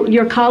 So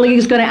your colleague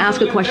is going to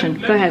ask a question.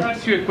 Go ahead.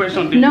 Ask you a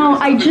question. No,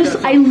 I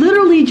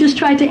literally just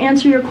tried to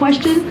answer your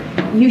question.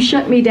 You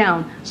shut me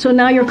down. So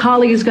now your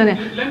colleague is going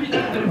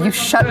to. You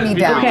shut me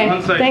down.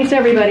 Okay. Thanks,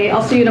 everybody.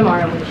 I'll see you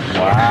tomorrow.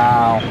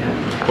 Wow.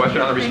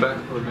 Question on the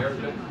respect for the mayor.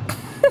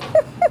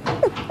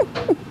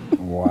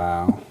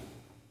 Wow.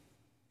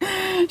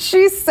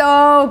 She's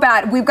so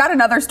bad. We've got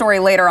another story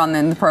later on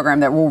in the program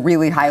that will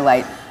really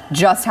highlight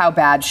just how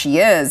bad she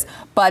is.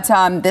 But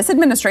this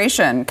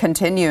administration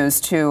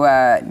continues to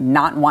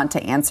not want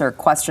to answer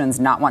questions,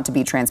 not want to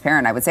be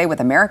transparent, I would say, with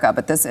America.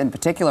 But this in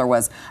particular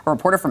was a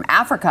reporter from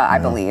Africa, I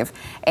believe.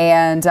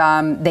 And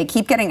they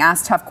keep getting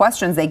asked tough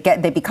questions. They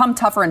become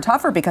tougher and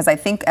tougher because I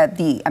think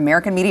the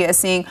American media is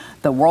seeing,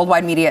 the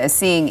worldwide media is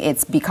seeing,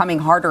 it's becoming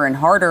harder and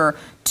harder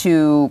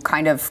to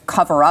kind of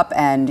cover up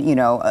and,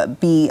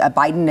 be a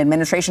Biden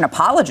administration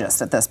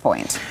apologist at this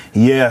point.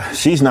 Yeah,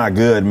 she's not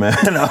good, man.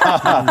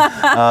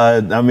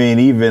 I mean,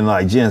 even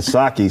like Jen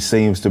Psaki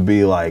seems to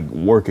be like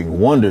working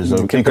wonders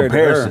in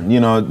comparison.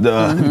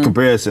 In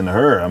comparison to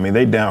her. I mean,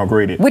 they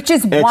downgraded, which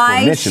is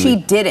why she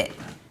did it.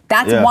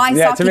 That's why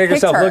Psaki to make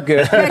picked herself her. look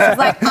good. Yeah, she's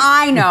like,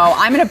 I know,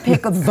 I'm going to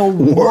pick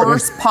the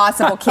worst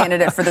possible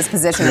candidate for this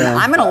position, and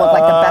I'm going to look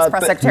like the best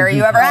press secretary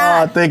you ever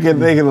had. Thinking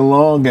the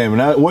long game.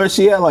 And where's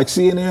she at? Like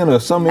CNN or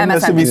some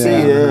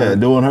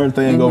MSNBC? Doing her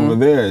thing over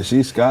there.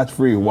 She's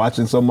scotch-free,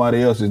 watching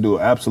somebody else do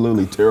an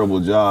absolutely terrible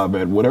job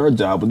at what her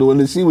job was doing.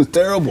 And she was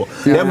terrible.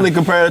 Definitely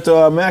compared to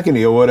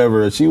McEnany or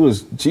whatever. She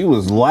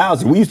was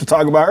lousy. We used to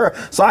talk about her,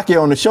 Psaki,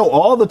 on the show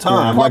all the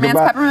time. Poor man's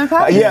Peppermint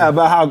Patty.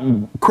 About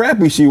how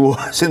crappy she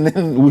was, and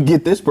then we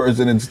get this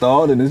person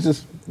installed, and it's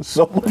just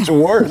so much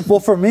worse. Well,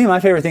 for me, my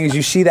favorite thing is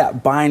you see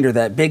that binder,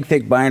 that big,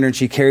 thick binder, and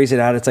she carries it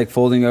out. It's like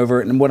folding over.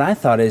 And what I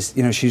thought is,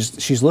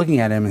 she's looking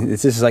at him.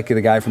 This is like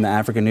the guy from the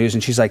African News,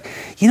 and she's like,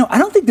 I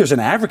don't think there's an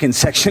African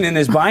section in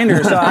this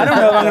binder, so I don't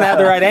know if I'm going to have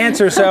the right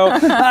answer. So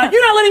you're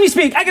not letting me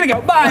speak. I got to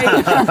go.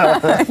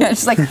 Bye.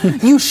 She's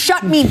like, you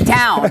shut me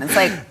down. It's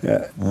like,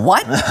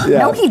 what? Yeah.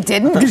 No, he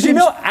didn't. Because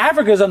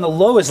Africa's on the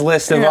lowest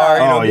list of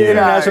our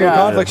international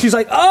conflict. She's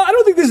like, I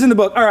don't think this is in the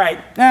book. All right,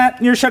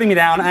 you're shutting me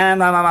down. I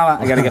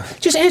got to go.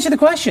 Just answer the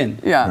question.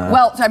 Yeah.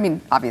 Well, I mean,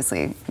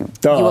 obviously,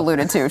 you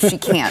alluded to, she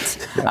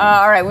can't.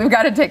 All right, we've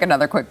got to take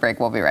another quick break.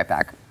 We'll be right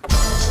back.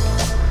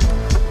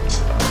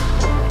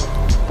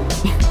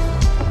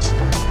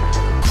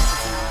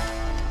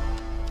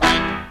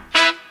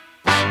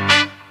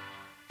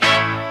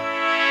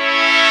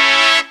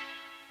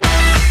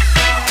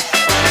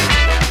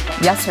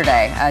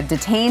 Yesterday,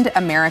 detained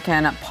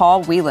American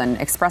Paul Whelan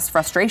expressed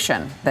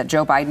frustration that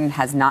Joe Biden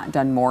has not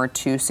done more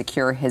to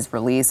secure his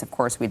release. Of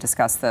course, we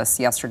discussed this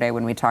yesterday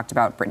when we talked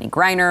about Brittany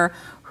Griner,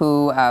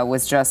 who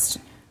was just,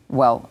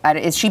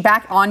 is she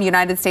back on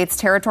United States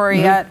territory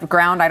yet?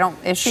 Ground?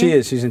 Is she? She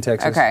is. She's in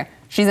Texas. Okay.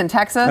 She's in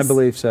Texas? I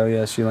believe so,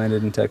 yes. She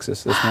landed in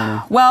Texas this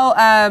morning.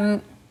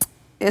 Well,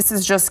 this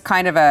is just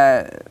kind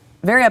of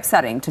very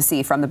upsetting to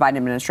see from the Biden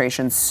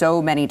administration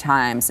so many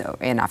times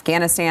in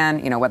Afghanistan,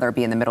 whether it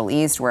be in the Middle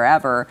East,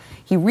 wherever.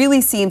 He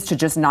really seems to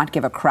just not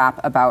give a crap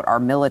about our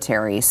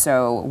military.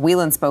 So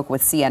Whelan spoke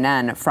with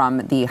CNN from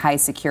the high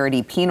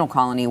security penal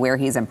colony where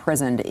he's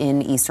imprisoned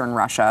in eastern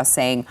Russia,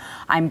 saying,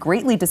 I'm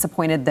greatly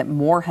disappointed that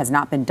more has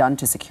not been done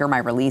to secure my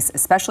release,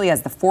 especially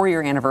as the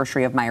 4-year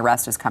anniversary of my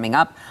arrest is coming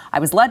up. I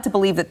was led to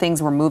believe that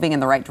things were moving in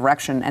the right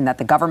direction and that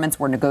the governments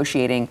were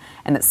negotiating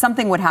and that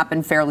something would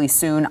happen fairly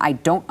soon. I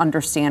don't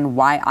understand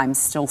why I'm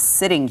still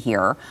sitting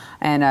here.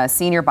 And a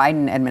senior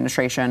Biden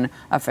administration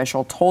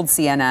official told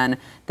CNN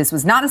this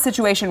was not a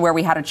situation where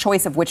we had a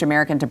choice of which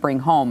American to bring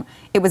home.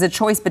 It was a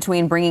choice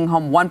between bringing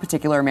home one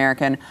particular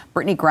American,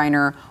 Brittany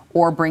Griner,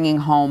 or bringing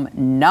home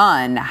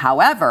none.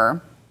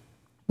 However,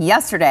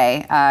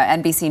 Yesterday,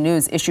 NBC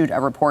News issued a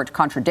report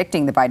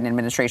contradicting the Biden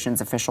administration's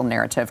official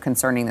narrative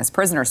concerning this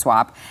prisoner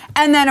swap,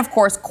 and then, of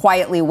course,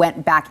 quietly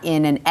went back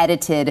in and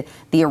edited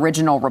the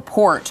original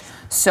report.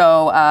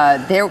 So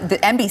the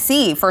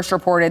NBC first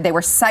reported they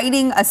were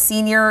citing a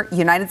senior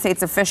United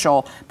States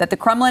official that the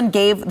Kremlin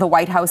gave the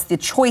White House the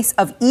choice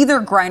of either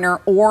Griner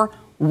or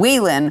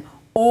Whelan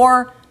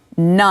or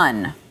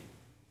none.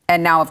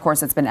 And now, of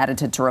course, it's been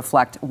edited to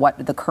reflect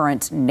what the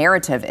current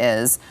narrative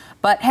is.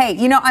 But hey,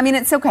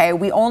 it's okay.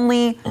 We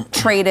only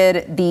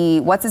traded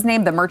what's his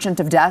name? The Merchant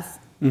of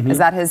Death. Mm-hmm. Is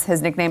that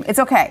his nickname? It's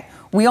okay.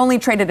 We only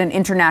traded an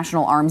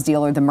international arms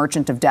dealer, the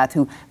Merchant of Death,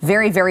 who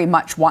very, very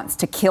much wants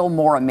to kill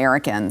more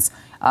Americans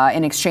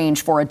in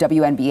exchange for a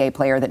WNBA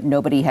player that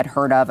nobody had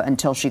heard of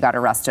until she got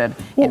arrested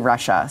in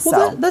Russia.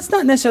 Well, that's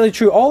not necessarily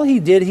true. All he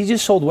did, he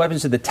just sold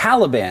weapons to the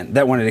Taliban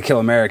that wanted to kill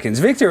Americans.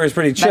 Victor was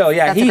pretty chill.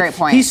 That's a great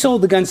point. He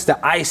sold the guns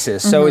to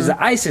ISIS. So it was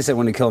the ISIS that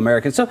wanted to kill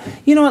Americans. So,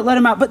 you know what, let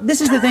him out. But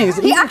this is the thing.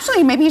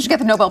 Maybe he should get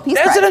the Nobel Peace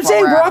Prize. That's what I'm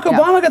saying. Barack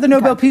Obama got the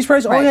Nobel Peace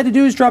Prize. All he had to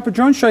do is drop a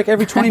drone strike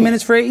every 20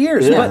 minutes for 8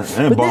 years. Yeah,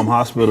 and bomb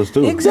hospitals,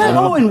 too. Exactly.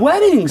 Oh, and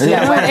weddings.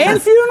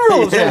 And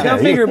funerals. Go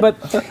figure. But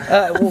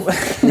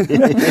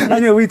I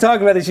know we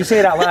talk about this. You say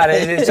it out loud.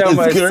 It's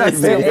almost,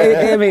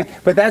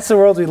 but that's the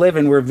world we live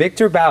in, where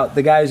Victor Bout,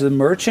 the guy who's the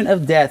Merchant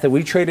of Death that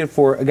we traded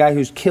for a guy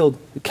who's killed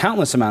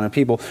countless amount of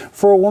people,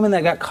 for a woman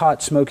that got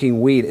caught smoking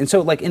weed. And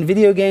so, like in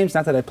video games,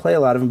 not that I play a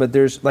lot of them, but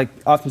there's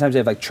oftentimes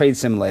they have trade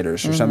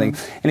simulators or something.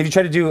 And if you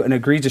try to do an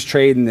egregious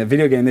trade in the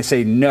video game, they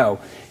say no.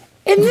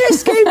 In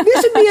this game,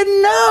 this would be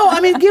a no. I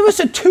mean, give us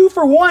a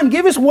 2-for-1.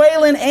 Give us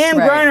Whelan and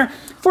Griner.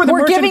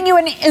 We're giving you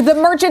the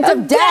Merchant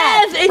of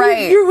Death. And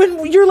right.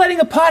 You're letting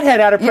a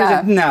pothead out of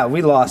prison. Yeah. No,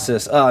 we lost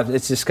this.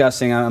 It's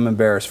disgusting. I'm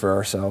embarrassed for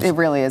ourselves. It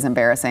really is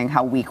embarrassing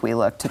how weak we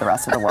look to the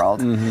rest of the world.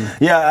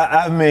 Mm-hmm.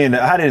 Yeah,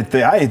 I didn't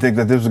think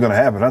that this was going to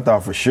happen. I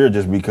thought for sure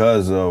just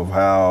because of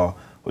how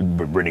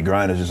Brittany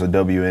Griner's just a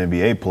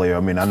WNBA player. I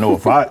mean, I know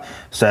if I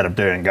sat up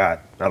there and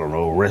got,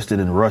 arrested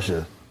in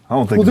Russia, I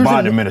don't think the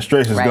Biden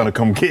administration is going to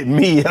come get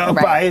me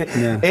by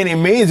any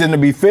means. And to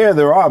be fair,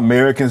 there are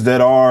Americans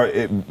that are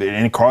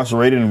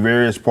incarcerated in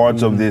various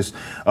parts of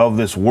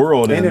this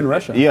world. And in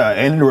Russia. Yeah,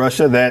 and in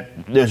Russia,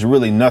 that there's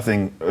really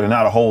nothing,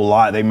 not a whole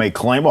lot they may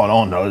claim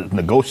on. No,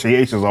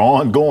 negotiations are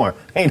ongoing.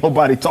 Ain't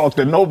nobody talked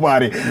to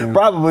nobody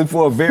probably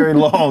for a very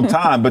long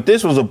time. But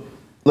this was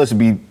let's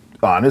be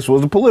honest,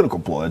 was a political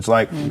ploy. It's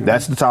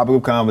that's the topic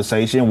of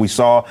conversation. We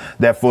saw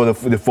that for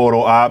the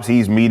photo ops,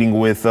 he's meeting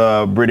with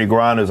Brittany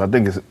Griner's, I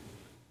think it's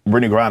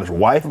Brittany Griner's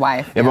wife,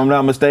 if I'm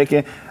not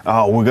mistaken.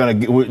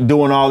 We're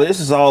doing all this. This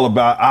is all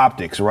about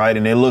optics, right?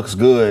 And it looks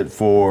good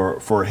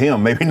for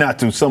him. Maybe not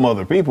to some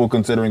other people,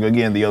 considering,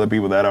 again, the other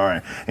people that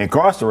are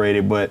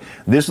incarcerated. But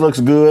this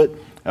looks good.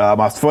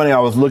 It's funny, I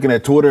was looking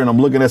at Twitter and I'm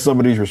looking at some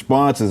of these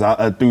responses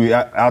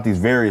throughout these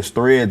various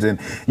threads, and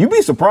you'd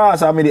be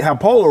surprised how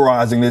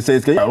polarizing this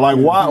is. Why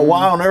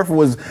on earth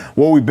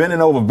were we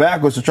bending over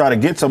backwards to try to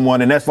get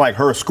someone, and that's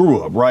her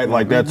screw up,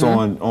 right? That's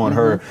on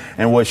her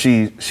and what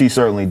she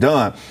certainly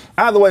done.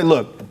 Either way,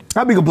 look,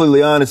 I'll be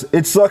completely honest.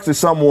 It sucks to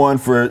someone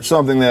for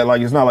something that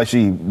it's not like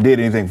she did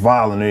anything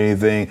violent or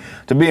anything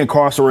to be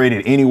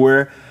incarcerated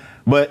anywhere.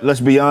 But let's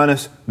be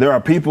honest, there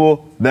are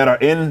people that are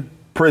in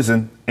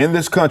prison in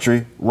this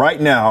country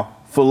right now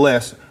for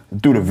less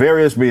through the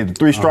various, be it the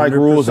 3-strike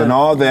rules and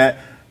all that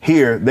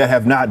here, that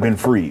have not been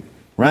freed,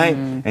 right?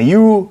 And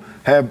you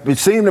have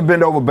seemed to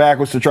bend over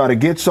backwards to try to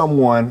get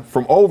someone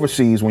from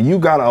overseas when you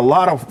got a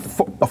lot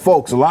of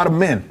folks, a lot of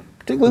men,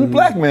 particularly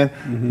black men,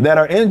 that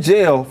are in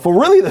jail for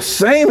really the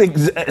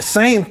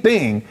same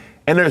thing.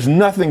 And there's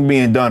nothing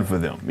being done for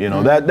them.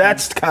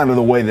 That's kind of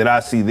the way that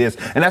I see this.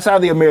 And that's how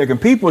the American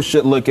people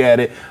should look at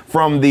it,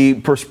 from the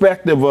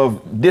perspective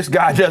of this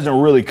guy doesn't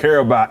really care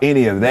about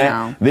any of that.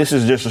 No. This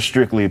is just a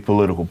strictly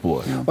political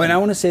ploy. Well, and I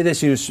want to say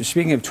this,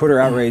 speaking of Twitter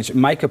outrage,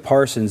 Micah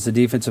Parsons, the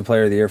defensive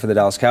player of the year for the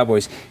Dallas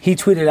Cowboys, he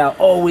tweeted out,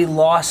 we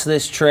lost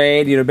this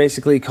trade,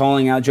 basically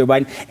calling out Joe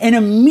Biden. And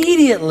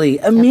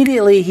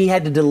immediately he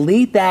had to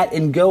delete that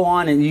and go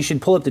on, and you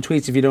should pull up the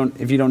tweets if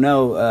you don't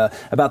know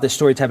about this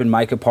story, type in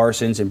Micah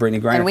Parsons and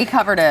Brittany Griner. And we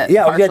covered it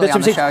partially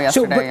on the show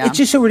yesterday. It's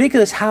just so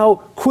ridiculous how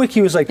quick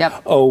he was like,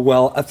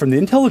 from the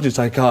intelligence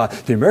I got,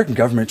 the American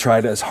government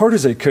tried as hard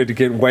as they could to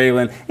get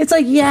Whelan. It's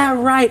yeah,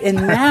 right. And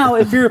now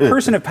if you're a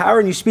person of power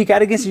and you speak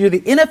out against it, you're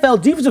the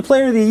NFL Defensive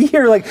Player of the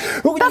Year.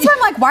 That's why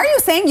I'm why are you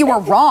saying you were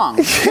wrong?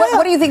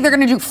 What do you think they're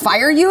going to do,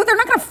 fire you? They're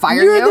not going to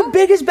fire you. You're the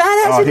biggest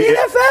badass in the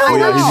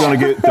NFL. He's going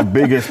to get the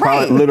biggest,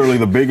 literally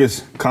the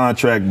biggest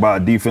contract by a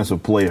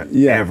defensive player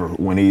ever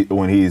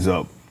when he's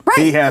up. Right.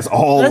 He has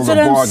all of the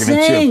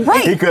bargaining chips.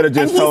 Right. He could have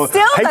just told. He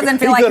still doesn't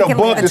feel like he can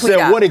bumped and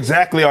said, "What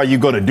exactly are you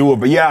going to do?"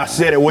 But I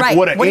said it. What are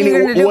you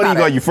going to do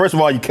about it? First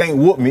of all, you can't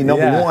whoop me.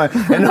 Number one,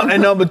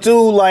 and number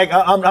two,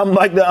 I'm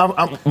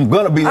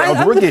going to be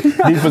a rookie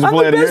defensive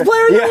player of the year. I'm the best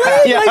player in the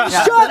league.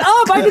 Shut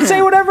up! I can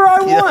say whatever I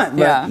want.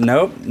 But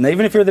nope.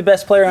 Even if you're the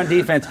best player on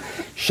defense,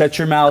 shut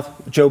your mouth.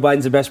 Joe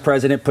Biden's the best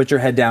president. Put your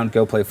head down.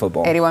 Go play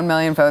football. 81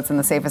 million votes in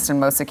the safest and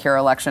most secure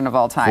election of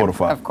all time.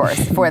 Fortified. Of course.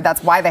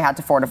 That's why they had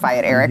to fortify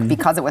it, Eric,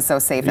 because it was was so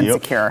safe and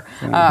secure.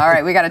 All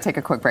right, we got to take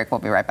a quick break. We'll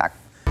be right back.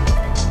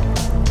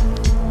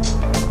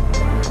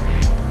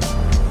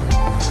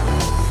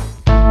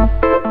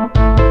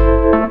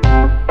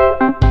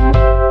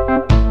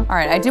 All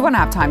right, I do want to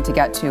have time to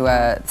get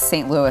to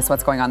St. Louis,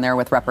 what's going on there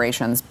with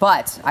reparations.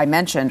 But I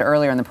mentioned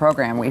earlier in the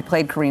program, we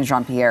played Karine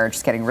Jean-Pierre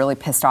just getting really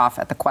pissed off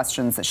at the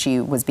questions that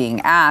she was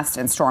being asked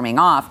and storming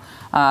off.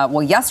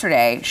 Well,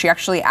 yesterday, she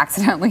actually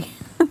accidentally,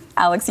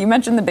 Alex, you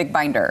mentioned the big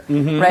binder,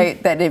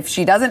 right? That if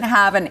she doesn't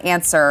have an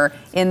answer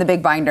in the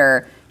big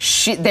binder,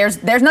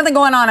 there's nothing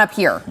going on up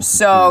here.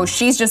 So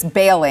she's just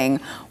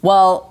bailing.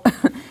 Well,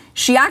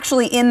 she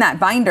actually, in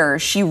that binder,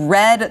 she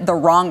read the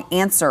wrong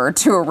answer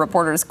to a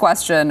reporter's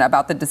question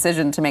about the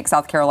decision to make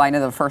South Carolina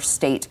the first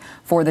state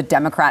for the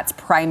Democrats'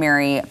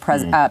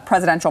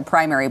 presidential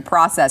primary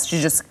process.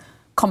 She just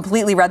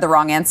completely read the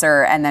wrong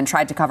answer and then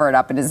tried to cover it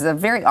up. It is a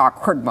very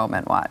awkward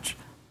moment. Watch.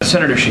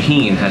 Senator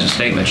Shaheen has a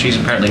statement. She's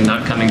apparently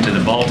not coming to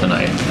the ball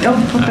tonight. Oh,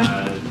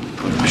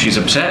 okay. She's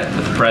upset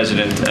that the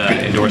president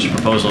endorsed a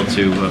proposal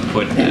to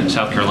put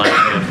South Carolina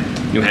ahead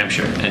of New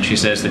Hampshire, and she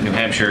says that New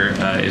Hampshire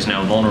is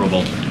now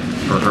vulnerable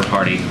for her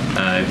party.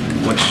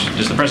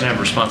 Does the president have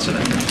a response to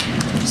that?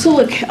 So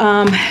look,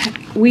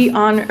 we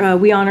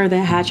honor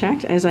the Hatch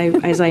Act, as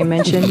I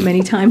mentioned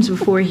many times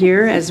before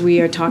here, as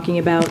we are talking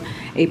about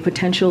a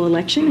potential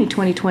election, a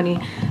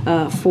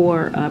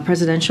 2024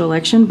 presidential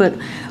election. But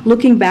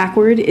looking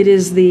backward, it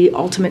is the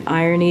ultimate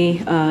irony,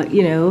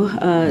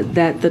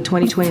 that the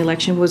 2020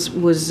 election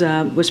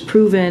was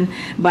proven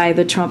by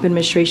the Trump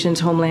administration's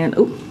Homeland.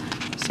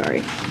 Sorry,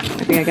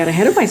 I think I got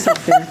ahead of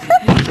myself there.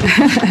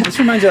 This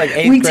reminds you like 8th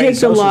grade we take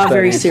the law studies.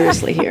 very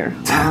seriously here.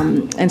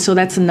 And so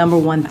that's the number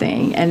one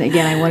thing. And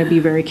again, I want to be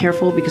very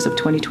careful because of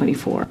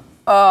 2024.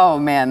 Oh,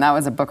 man, that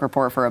was a book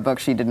report for a book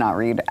she did not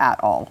read at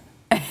all.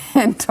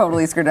 And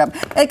totally screwed it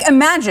up. Like,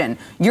 imagine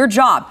your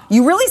job.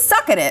 You really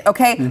suck at it,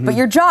 okay? But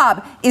your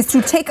job is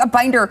to take a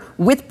binder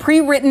with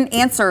pre-written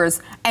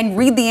answers and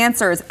read the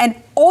answers. And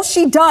all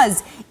she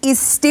does is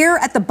stare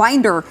at the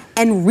binder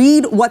and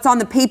read what's on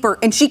the paper.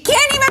 And she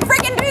can't even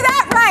freaking do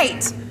that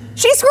right.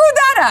 She screwed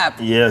that up.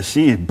 Yeah,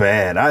 she's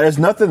bad. There's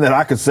nothing that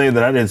I could say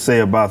that I didn't say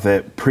about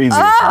that previous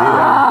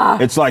deal.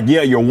 It's like,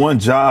 your one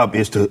job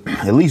is to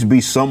at least be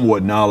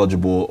somewhat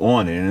knowledgeable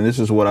on it. And this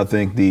is what I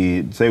think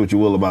say what you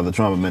will about the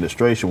Trump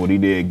administration, what he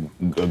did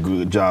a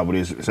good job with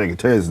his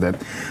secretaries,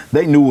 that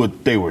they knew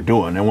what they were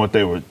doing and what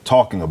they were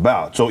talking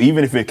about. So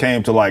even if it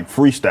came to like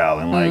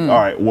freestyling, like, all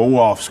right, well, we're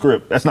off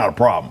script, that's not a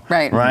problem.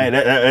 Right.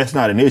 That's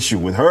not an issue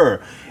with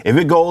her. If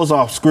it goes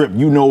off script,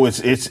 you know it's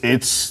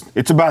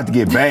about to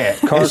get bad.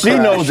 She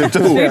knows it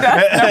too. You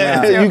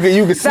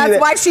can see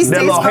that's why she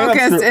stays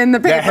focused in the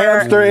paper. That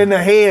hamster in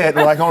the head,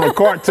 like on a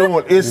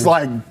cartoon, it's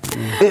like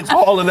it's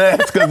hauling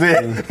ass because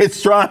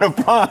it's trying to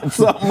find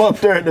something up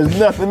there and there's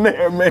nothing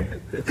there,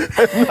 man.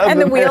 And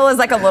the wheel is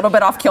like a little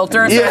bit off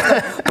kilter. So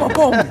it's like,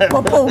 boom,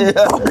 boom,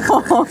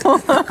 boom,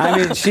 boom. I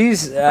mean,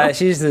 she's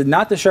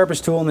not the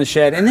sharpest tool in the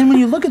shed. And then when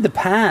you look at the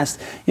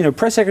past,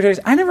 press secretaries,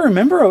 I never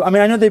remember. I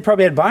mean, I know they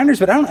probably had binders,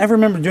 but I don't ever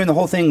remember doing the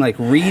whole thing like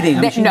reading.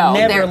 I mean, she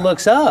never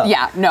looks up.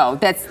 Yeah, no,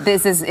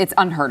 it's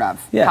unheard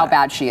of how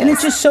bad she is. And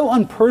it's just so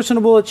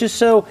unpersonable. It's just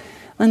so.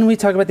 And we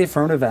talk about the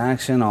affirmative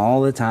action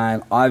all the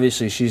time.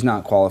 Obviously, she's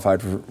not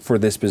qualified for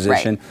this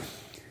position. Right.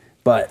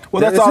 But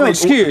that's no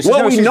excuse.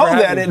 Well, we know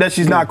that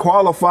she's not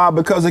qualified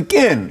because,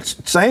 again,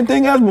 same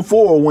thing as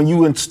before. When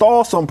you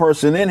install some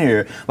person in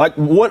here, like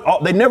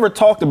they never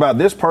talked about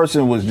this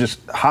person was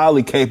just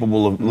highly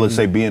capable of, let's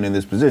say, being in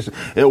this position.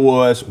 It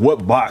was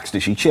what box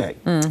did she check,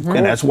 and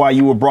that's why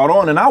you were brought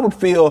on. And I would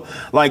feel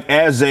like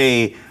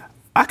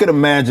I could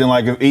imagine,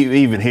 like,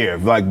 even here,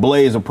 if, like,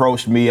 Blaze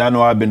approached me. I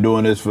know I've been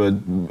doing this for a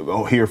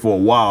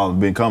while,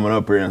 been coming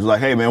up here, and it's like,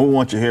 hey, man, we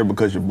want you here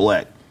because you're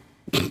black.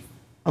 I'd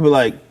be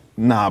like,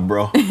 nah,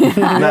 bro,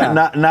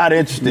 not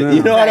interested. No.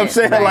 You know what I'm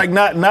saying? Right. Like,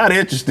 not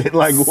interested.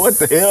 Like, what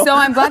the hell? So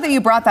I'm glad that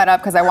you brought that up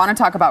because I want to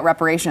talk about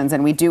reparations,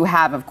 and we do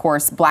have, of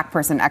course, black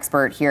person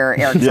expert here,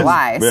 Eric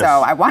July. Yes. So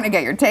I want to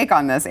get your take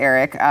on this,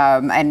 Eric,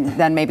 and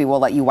then maybe we'll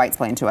let you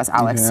white-splain to us,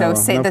 Alex. Yeah,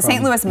 the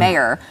St. Louis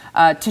mayor,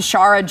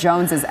 Tashara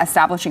Jones, is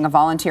establishing a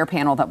volunteer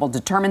panel that will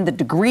determine the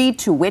degree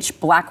to which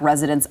black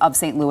residents of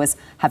St. Louis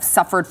have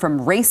suffered from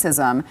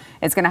racism.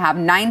 It's going to have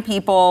 9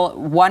 people,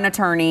 1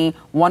 attorney,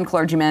 1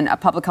 clergyman, a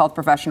public health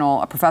professional,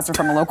 a professor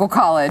from a local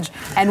college,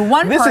 and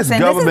one person. This is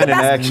government in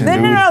action.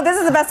 No, this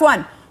is the best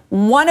one.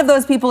 One of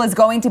those people is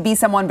going to be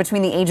someone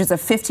between the ages of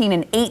 15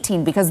 and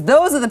 18 because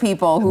those are the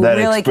people who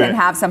really can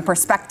have some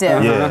perspective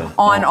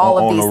on all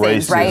of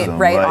these things, right?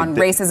 Right, on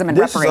racism and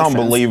reparations. This is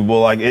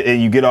unbelievable. Like,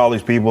 you get all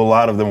these people, a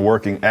lot of them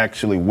working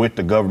actually with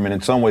the government in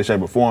some way,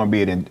 shape, or form,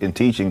 be it in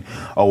teaching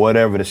or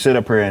whatever, to sit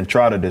up here and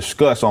try to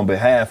discuss on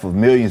behalf of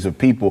millions of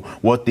people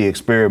what the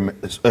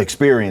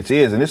experience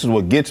is. And this is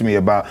what gets me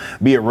about,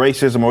 be it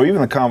racism or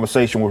even a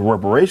conversation with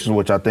reparations,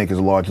 which I think is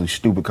a largely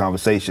stupid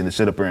conversation to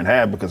sit up here and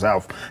have because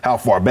how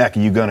far back are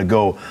you going to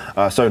go,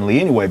 certainly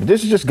anyway. But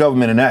this is just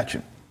government in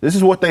action. This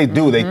is what they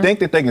do. They think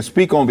that they can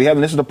speak on behalf,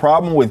 and this is the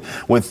problem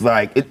with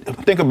like,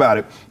 think about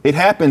it. It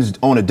happens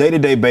on a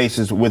day-to-day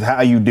basis with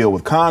how you deal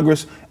with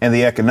Congress and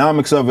the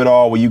economics of it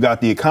all, where you got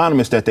the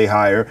economists that they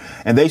hire,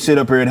 and they sit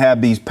up here and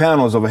have these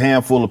panels of a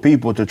handful of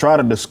people to try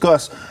to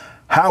discuss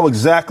how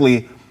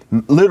exactly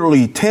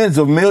literally tens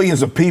of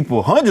millions of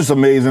people, hundreds of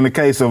millions in the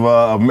case of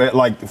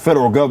like the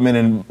federal government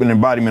and an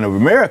embodiment of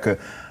America,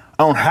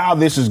 on how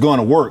this is going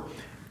to work.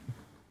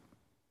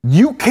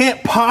 You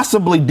can't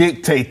possibly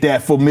dictate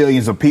that for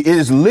millions of people. It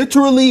is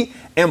literally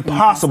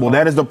impossible.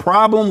 That is the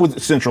problem with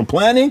central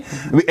planning.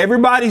 I mean,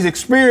 everybody's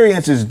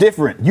experience is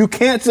different. You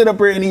can't sit up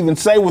here and even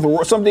say with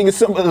something as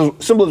simple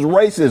as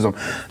racism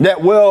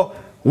that, well,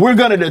 we're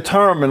going to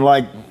determine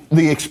like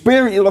the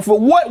experience for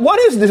what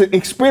is the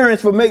experience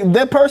for making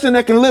that person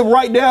that can live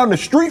right down the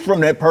street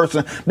from that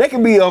person. They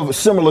can be of a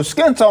similar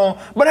skin tone,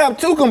 but have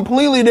two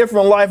completely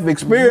different life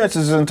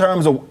experiences in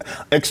terms of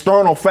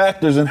external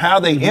factors and how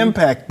they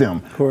impact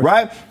them,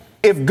 right?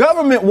 If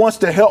government wants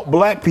to help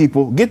black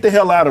people, get the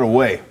hell out of the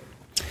way.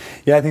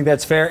 Yeah, I think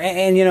that's fair.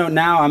 And you know,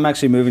 now I'm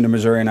actually moving to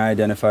Missouri and I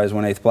identify as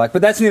 1/8 black,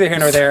 but that's neither here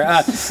nor there.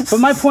 But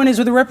my point is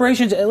with the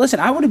reparations, listen,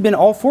 I would have been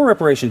all for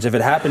reparations if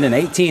it happened in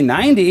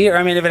 1890, or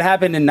I mean, if it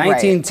happened in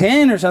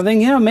 1910 or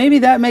something, you know, maybe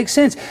that makes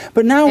sense.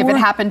 But now if it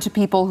happened to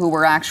people who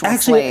were actually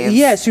slaves.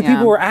 Yes, to people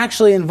who were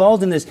actually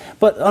involved in this.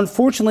 But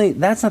unfortunately,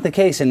 that's not the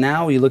case. And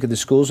now you look at the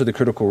schools with the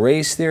critical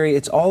race theory,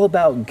 it's all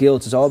about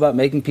guilt. It's all about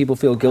making people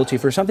feel guilty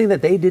for something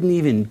that they didn't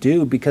even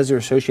do because they're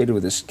associated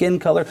with a skin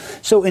color.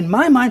 So in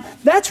my mind,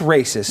 that's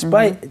racist.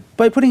 By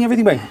putting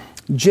everything by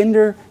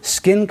gender,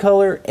 skin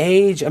color,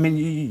 age. I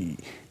mean,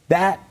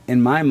 that,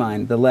 in my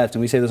mind, the left, and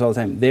we say this all the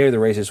time, they're the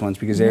racist ones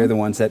because they're the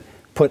ones that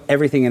put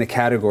everything in a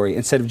category.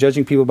 Instead of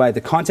judging people by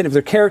the content of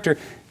their character,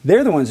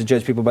 they're the ones that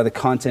judge people by the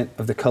content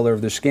of the color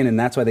of their skin, and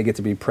that's why they get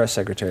to be press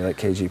secretary like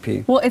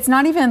KGP. Well, it's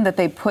not even that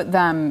they put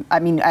them, I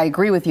mean, I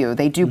agree with you.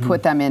 They do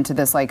put them into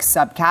this like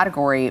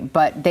subcategory,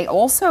 but they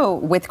also,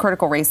 with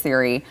critical race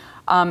theory,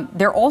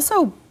 they're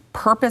also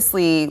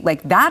purposely,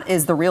 like, that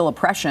is the real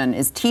oppression,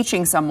 is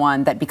teaching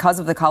someone that because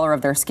of the color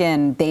of their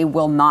skin, they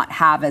will not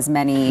have as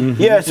many.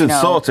 Yeah, it's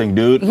insulting,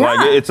 dude. Yeah.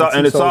 Like,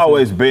 it's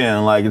always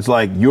been like, it's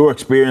like your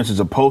experience is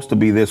supposed to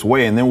be this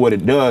way, and then what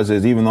it does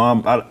is, even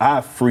though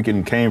I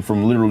freaking came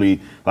from literally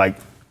like.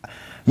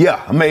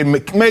 Yeah, I made a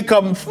few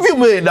 $1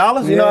 million.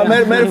 You know, I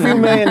made a few $1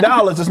 million.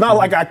 It's not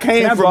like I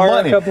came from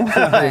money.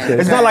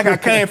 It's not like I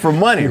came from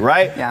money,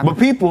 right? Yeah. But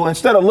people,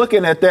 instead of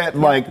looking at that,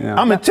 like,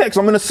 I'm in Texas,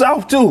 I'm in the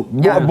South too.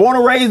 Born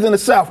and raised in the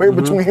South, here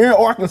between here and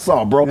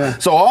Arkansas, bro. Yeah.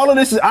 So all of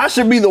this I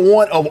should be the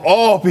one of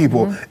all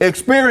people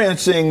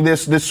experiencing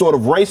this sort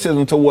of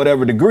racism to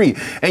whatever degree.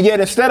 And yet,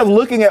 instead of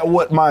looking at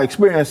what my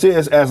experience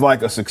is as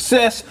like a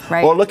success,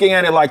 or looking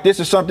at it like this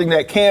is something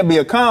that can be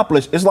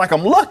accomplished, it's like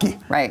I'm lucky.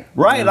 Right.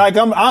 Like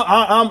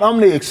I'm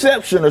the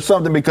exception or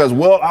something because,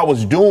 well, I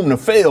was doomed to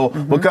fail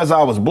because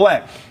I was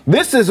black.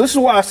 This is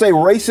why I say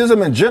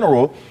racism in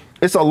general,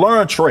 it's a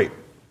learned trait.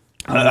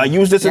 I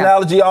use this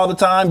analogy all the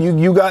time.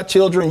 You got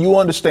children, you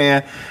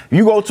understand.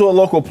 You go to a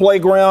local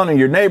playground in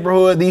your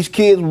neighborhood, these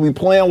kids will be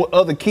playing with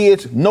other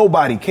kids.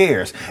 Nobody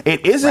cares.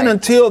 It isn't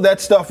until that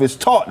stuff is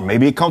taught.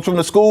 Maybe it comes from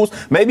the schools.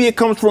 Maybe it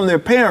comes from their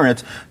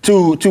parents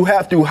to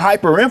have to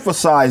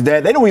hyper-emphasize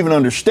that. They don't even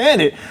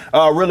understand it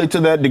really to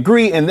that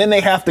degree. And then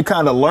they have to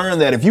kind of learn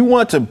that if you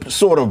want to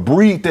sort of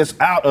breed this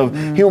out of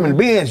human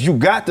beings, you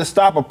got to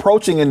stop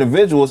approaching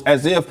individuals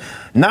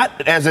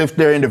not as if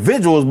they're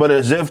individuals, but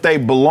as if they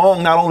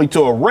belong not only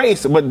to a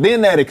race, but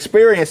then that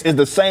experience is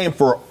the same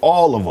for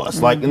all of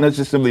us. Like, and that's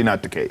just simply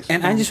not the case.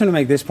 And I just want to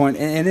make this point,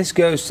 and this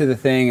goes to the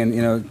thing, and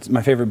you know,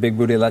 my favorite big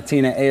booty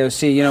Latina,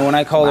 AOC. You know, when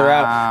I called her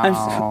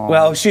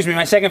out, excuse me,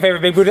 my second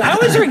favorite big booty. I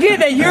always forget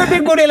that you're a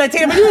big booty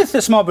Latina, but you're just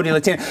a small booty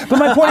Latina. But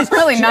my point is,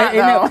 really not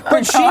though.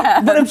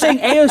 But I'm saying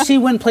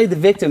AOC went and played the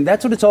victim.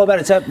 That's what it's all about.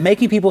 It's about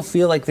making people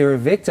feel like they're a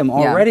victim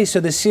already. So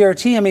the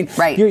CRT, I mean,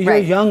 you're a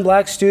young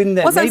black student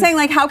that. Well, so I'm saying,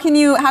 like, how can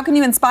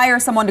you inspire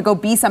someone to go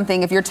be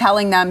something if you're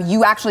telling them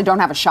you actually don't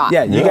have a shot?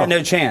 Yeah, you got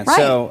no chance. Right.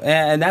 So,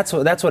 and that's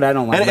what I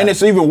don't like. And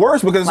it's even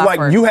worse because it's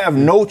like you have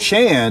no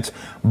chance,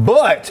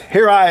 but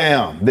here I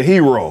am, the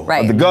hero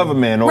of the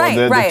government or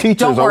the teachers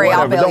don't worry,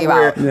 or whatever. Don't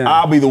worry,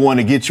 I'll be the one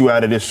to get you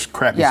out of this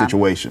crappy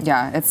situation.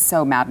 Yeah, it's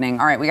so maddening.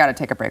 All right, we got to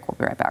take a break. We'll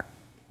be right back.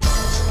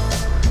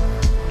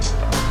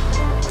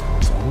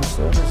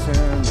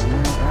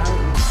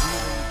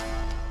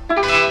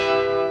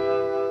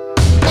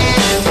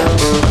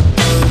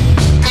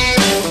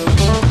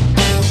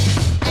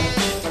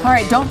 All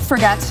right, don't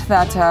forget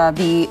that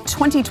the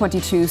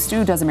 2022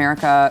 Stu Does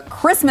America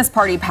Christmas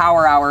Party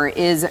Power Hour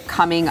is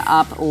coming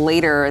up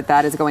later.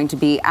 That is going to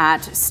be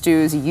at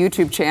Stu's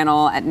YouTube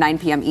channel at 9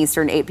 p.m.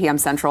 Eastern, 8 p.m.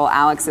 Central.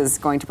 Alex is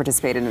going to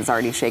participate and is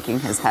already shaking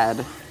his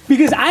head.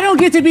 Because I don't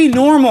get to be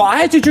normal. I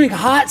have to drink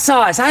hot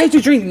sauce. I have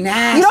to drink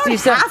nasty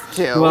stuff.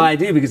 You don't have to. Well, I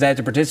do because I have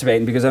to participate,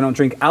 and because I don't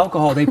drink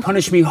alcohol, they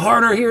punish me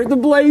harder here at the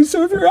Blaze.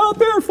 So if you're out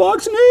there,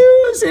 Fox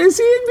News,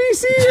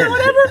 CNBC, or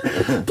whatever,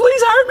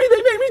 please hire me.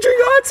 They make me drink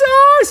hot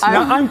sauce.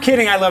 No, I'm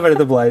kidding. I love it at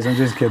the Blaze. I'm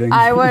just kidding.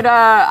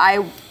 I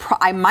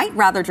I might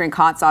rather drink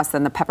hot sauce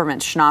than the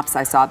peppermint schnapps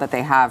I saw that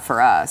they have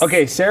for us.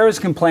 Okay, Sarah's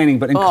complaining,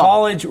 but in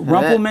college,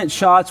 Rumplemint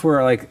shots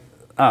were like,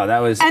 oh, that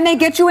was... And they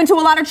get you into a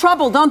lot of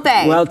trouble, don't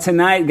they? Well,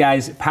 tonight,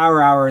 guys,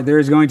 Power Hour,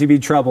 there's going to be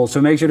trouble. So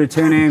make sure to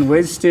tune in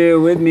with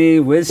Stu, with me,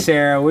 with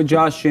Sarah, with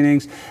Josh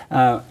Jennings,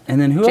 and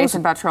then who Jason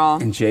else? Buttrell.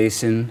 And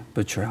Jason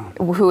Buttrell.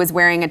 Who is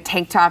wearing a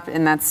tank top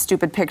in that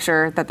stupid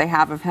picture that they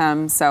have of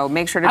him. So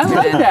make sure to tune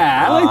in.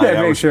 I like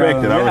that picture. I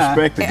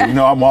respect it. You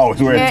know, I'm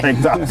always wearing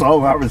tank tops,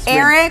 so I respect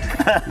Eric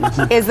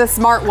is the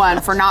smart one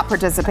for not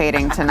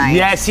participating tonight.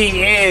 Yes,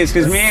 he is,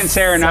 because me and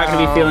Sarah are not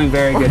going to be feeling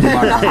very good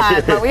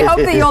tomorrow. But we hope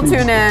that you'll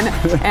tune in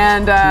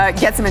and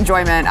get some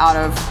enjoyment out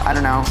of, I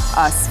don't know,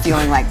 us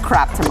feeling like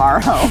crap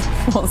tomorrow.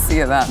 We'll see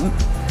you then.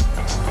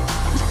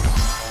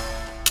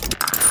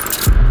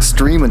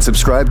 Stream and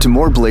subscribe to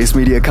more Blaze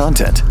Media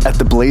content at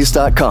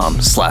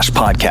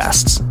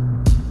theblaze.com/podcasts.